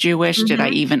that was Jewish. Did I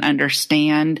even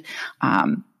understand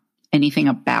anything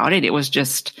about it? It was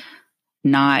just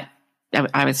not,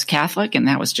 I was Catholic and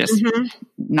that was just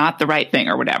not the right thing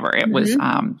or whatever. It was,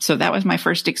 so that was my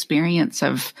first experience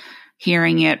of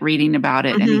hearing it, reading about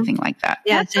it, anything like that.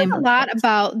 Yeah. That says a lot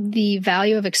about the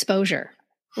value of exposure,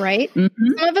 right? Some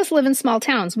of us live in small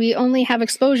towns. We only have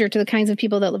exposure to the kinds of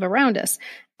people that live around us.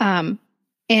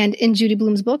 And in Judy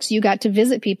Blume's books, you got to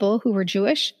visit people who were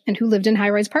Jewish and who lived in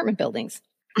high-rise apartment buildings.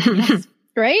 Yes.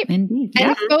 Right? Indeed.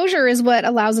 And exposure is what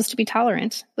allows us to be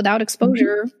tolerant. Without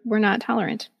exposure, we're not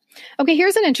tolerant. Okay,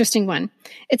 here's an interesting one.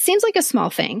 It seems like a small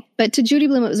thing, but to Judy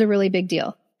Blume, it was a really big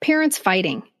deal. Parents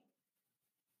fighting.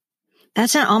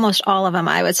 That's in almost all of them,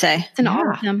 I would say. It's in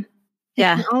all of them.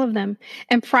 Yeah. It's in all of them.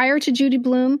 And prior to Judy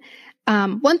Blume,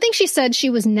 one thing she said she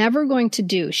was never going to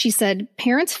do, she said,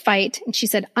 parents fight. And she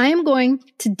said, I am going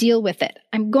to deal with it.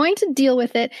 I'm going to deal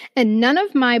with it. And none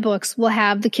of my books will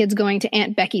have the kids going to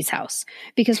Aunt Becky's house.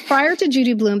 Because prior to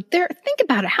Judy Blume, think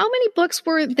about it. How many books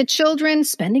were the children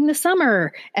spending the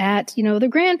summer at, the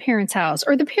grandparents' house,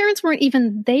 or the parents weren't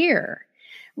even there,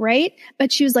 right?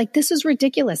 But she was like, this is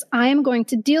ridiculous. I am going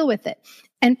to deal with it.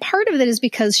 And part of it is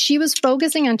because she was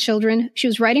focusing on children. She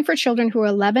was writing for children who are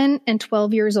 11 and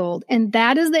 12 years old. And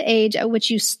that is the age at which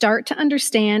you start to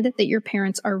understand that your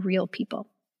parents are real people.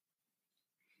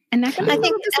 And I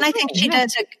think she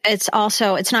does.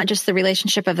 It's not just the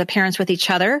relationship of the parents with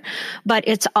each other, but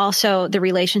it's also the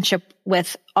relationship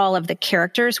with all of the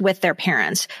characters with their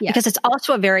parents, because it's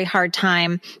also a very hard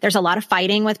time. There's a lot of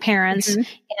fighting with parents in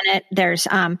it. There's,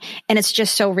 and it's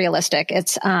just so realistic.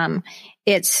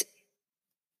 It's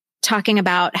talking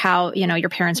about how, your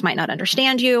parents might not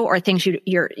understand you, or things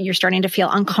you're starting to feel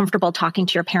uncomfortable talking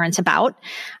to your parents about.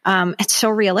 It's so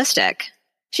realistic.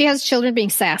 She has children being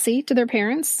sassy to their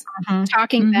parents,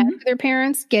 talking back to their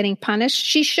parents, getting punished.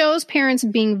 She shows parents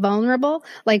being vulnerable,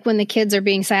 like when the kids are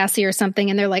being sassy or something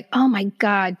and they're like, oh my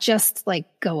God, just like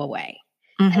go away.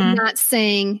 And not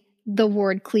saying the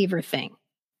word cleaver thing,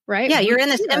 right? Yeah, you're in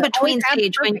this in-between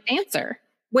stage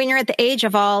when you're at the age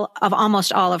of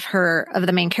almost all of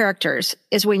the main characters,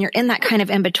 is when you're in that kind of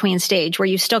in-between stage where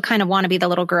you still kind of want to be the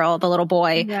little girl, the little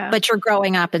boy, but you're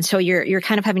growing up. And so you're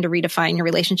kind of having to redefine your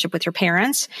relationship with your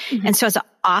parents. And so it's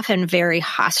often very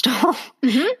hostile.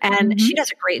 And she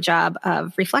does a great job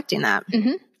of reflecting that.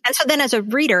 And so then as a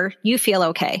reader, you feel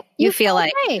okay. You feel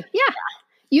like, yeah,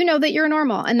 you know that you're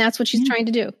normal, and that's what she's trying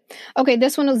to do. Okay.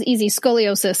 This one was easy.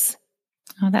 Scoliosis.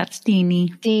 Oh, that's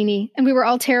Deanie. And we were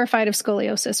all terrified of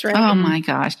scoliosis, right? Oh my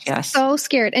gosh, yes. So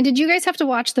scared. And did you guys have to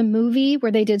watch the movie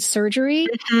where they did surgery?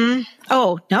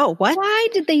 Oh, no. What? Why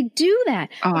did they do that?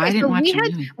 Oh, I didn't watch the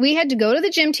movie. We had to go to the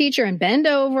gym teacher and bend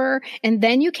over, and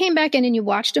then you came back in and you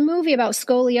watched a movie about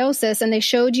scoliosis, and they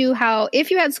showed you how if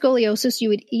you had scoliosis, you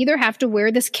would either have to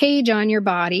wear this cage on your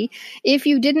body. If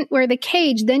you didn't wear the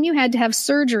cage, then you had to have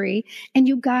surgery. And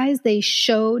you guys, they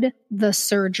showed the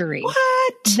surgery.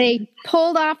 What? They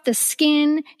pulled off the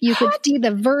skin. You could see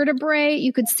the vertebrae.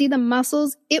 You could see the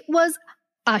muscles. It was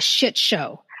a shit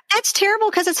show. That's terrible,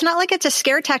 because it's not like it's a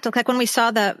scare tactic like when we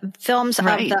saw the films of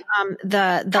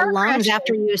the lungs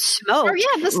after you smoke. Or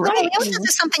the scoliosis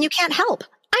is something you can't help.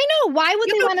 I know. Why would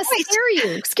they want to scare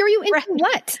you? Scare you into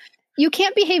what? You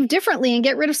can't behave differently and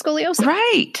get rid of scoliosis.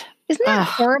 Right. Isn't that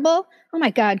horrible? Oh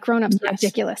my God, grown-ups are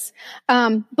ridiculous.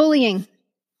 Bullying.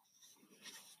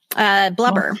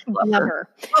 Blubber. Blubber.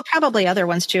 Well, probably other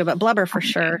ones too, but Blubber for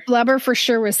sure. Blubber for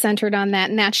sure was centered on that.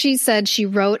 And that she said she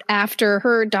wrote after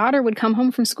her daughter would come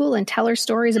home from school and tell her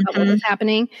stories about what was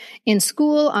happening in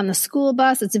school, on the school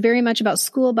bus. It's very much about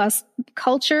school bus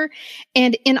culture.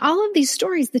 And in all of these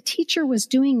stories, the teacher was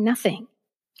doing nothing.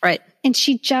 Right. And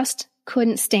she just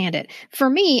couldn't stand it. For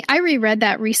me, I reread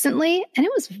that recently, and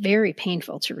it was very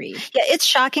painful to read. Yeah, it's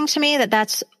shocking to me that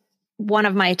that's one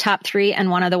of my top 3 and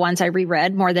one of the ones I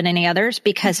reread more than any others,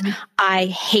 because I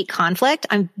hate conflict.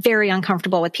 I'm very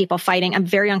uncomfortable with people fighting. I'm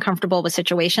very uncomfortable with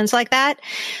situations like that.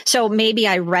 So maybe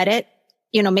I read it,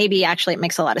 maybe actually it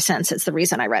makes a lot of sense. It's the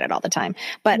reason I read it all the time.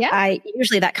 But I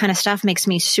usually that kind of stuff makes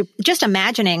me just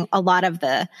imagining a lot of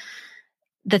the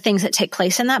the things that take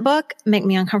place in that book make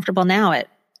me uncomfortable now at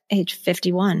age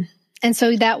 51. And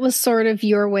so that was sort of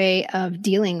your way of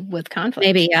dealing with conflict.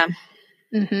 Maybe, yeah.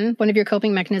 One of your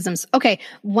coping mechanisms. Okay,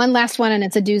 one last one, and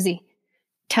it's a doozy.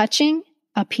 Touching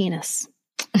a penis.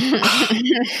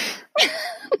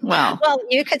 Well,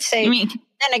 you could say.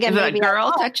 Then again, the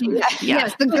girl touching. Yeah.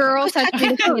 Yes, the girl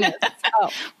touching the penis. Oh,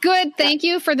 good. Thank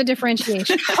you for the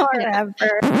differentiation.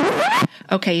 Forever.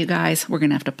 Okay, you guys, we're going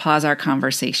to have to pause our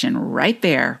conversation right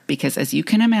there because, as you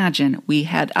can imagine, we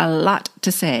had a lot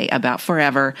to say about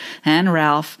Forever and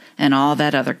Ralph and all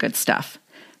that other good stuff.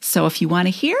 So if you want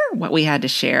to hear what we had to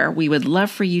share, we would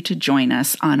love for you to join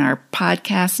us on our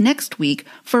podcast next week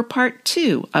for part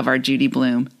 2 of our Judy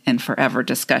Blume and Forever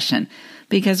discussion,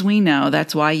 because we know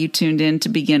that's why you tuned in to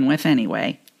begin with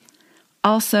anyway.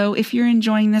 Also, if you're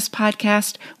enjoying this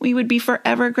podcast, we would be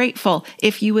forever grateful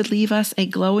if you would leave us a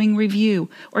glowing review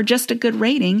or just a good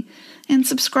rating, and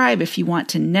subscribe if you want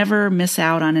to never miss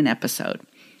out on an episode.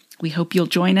 We hope you'll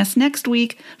join us next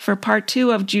week for part 2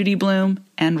 of Judy Blume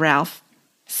and Ralph.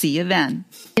 See you then.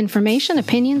 Information,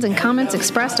 opinions, and comments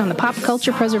expressed on the Pop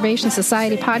Culture Preservation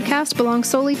Society podcast belong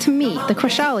solely to me, the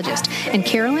Crushologist, and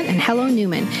Carolyn and Hello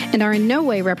Newman, and are in no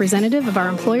way representative of our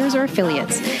employers or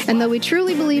affiliates. And though we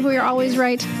truly believe we are always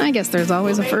right, I guess there's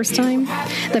always a first time.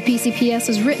 The PCPS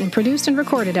is written, produced, and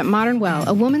recorded at Modern Well,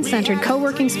 a woman-centered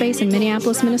co-working space in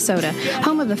Minneapolis, Minnesota,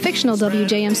 home of the fictional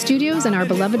WJM studios and our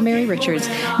beloved Mary Richards.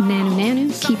 Nanu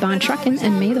Nanu, keep on truckin',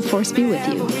 and may the force be with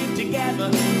you.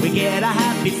 Together, we get a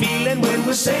happy feeling when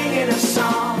we're singing a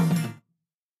song.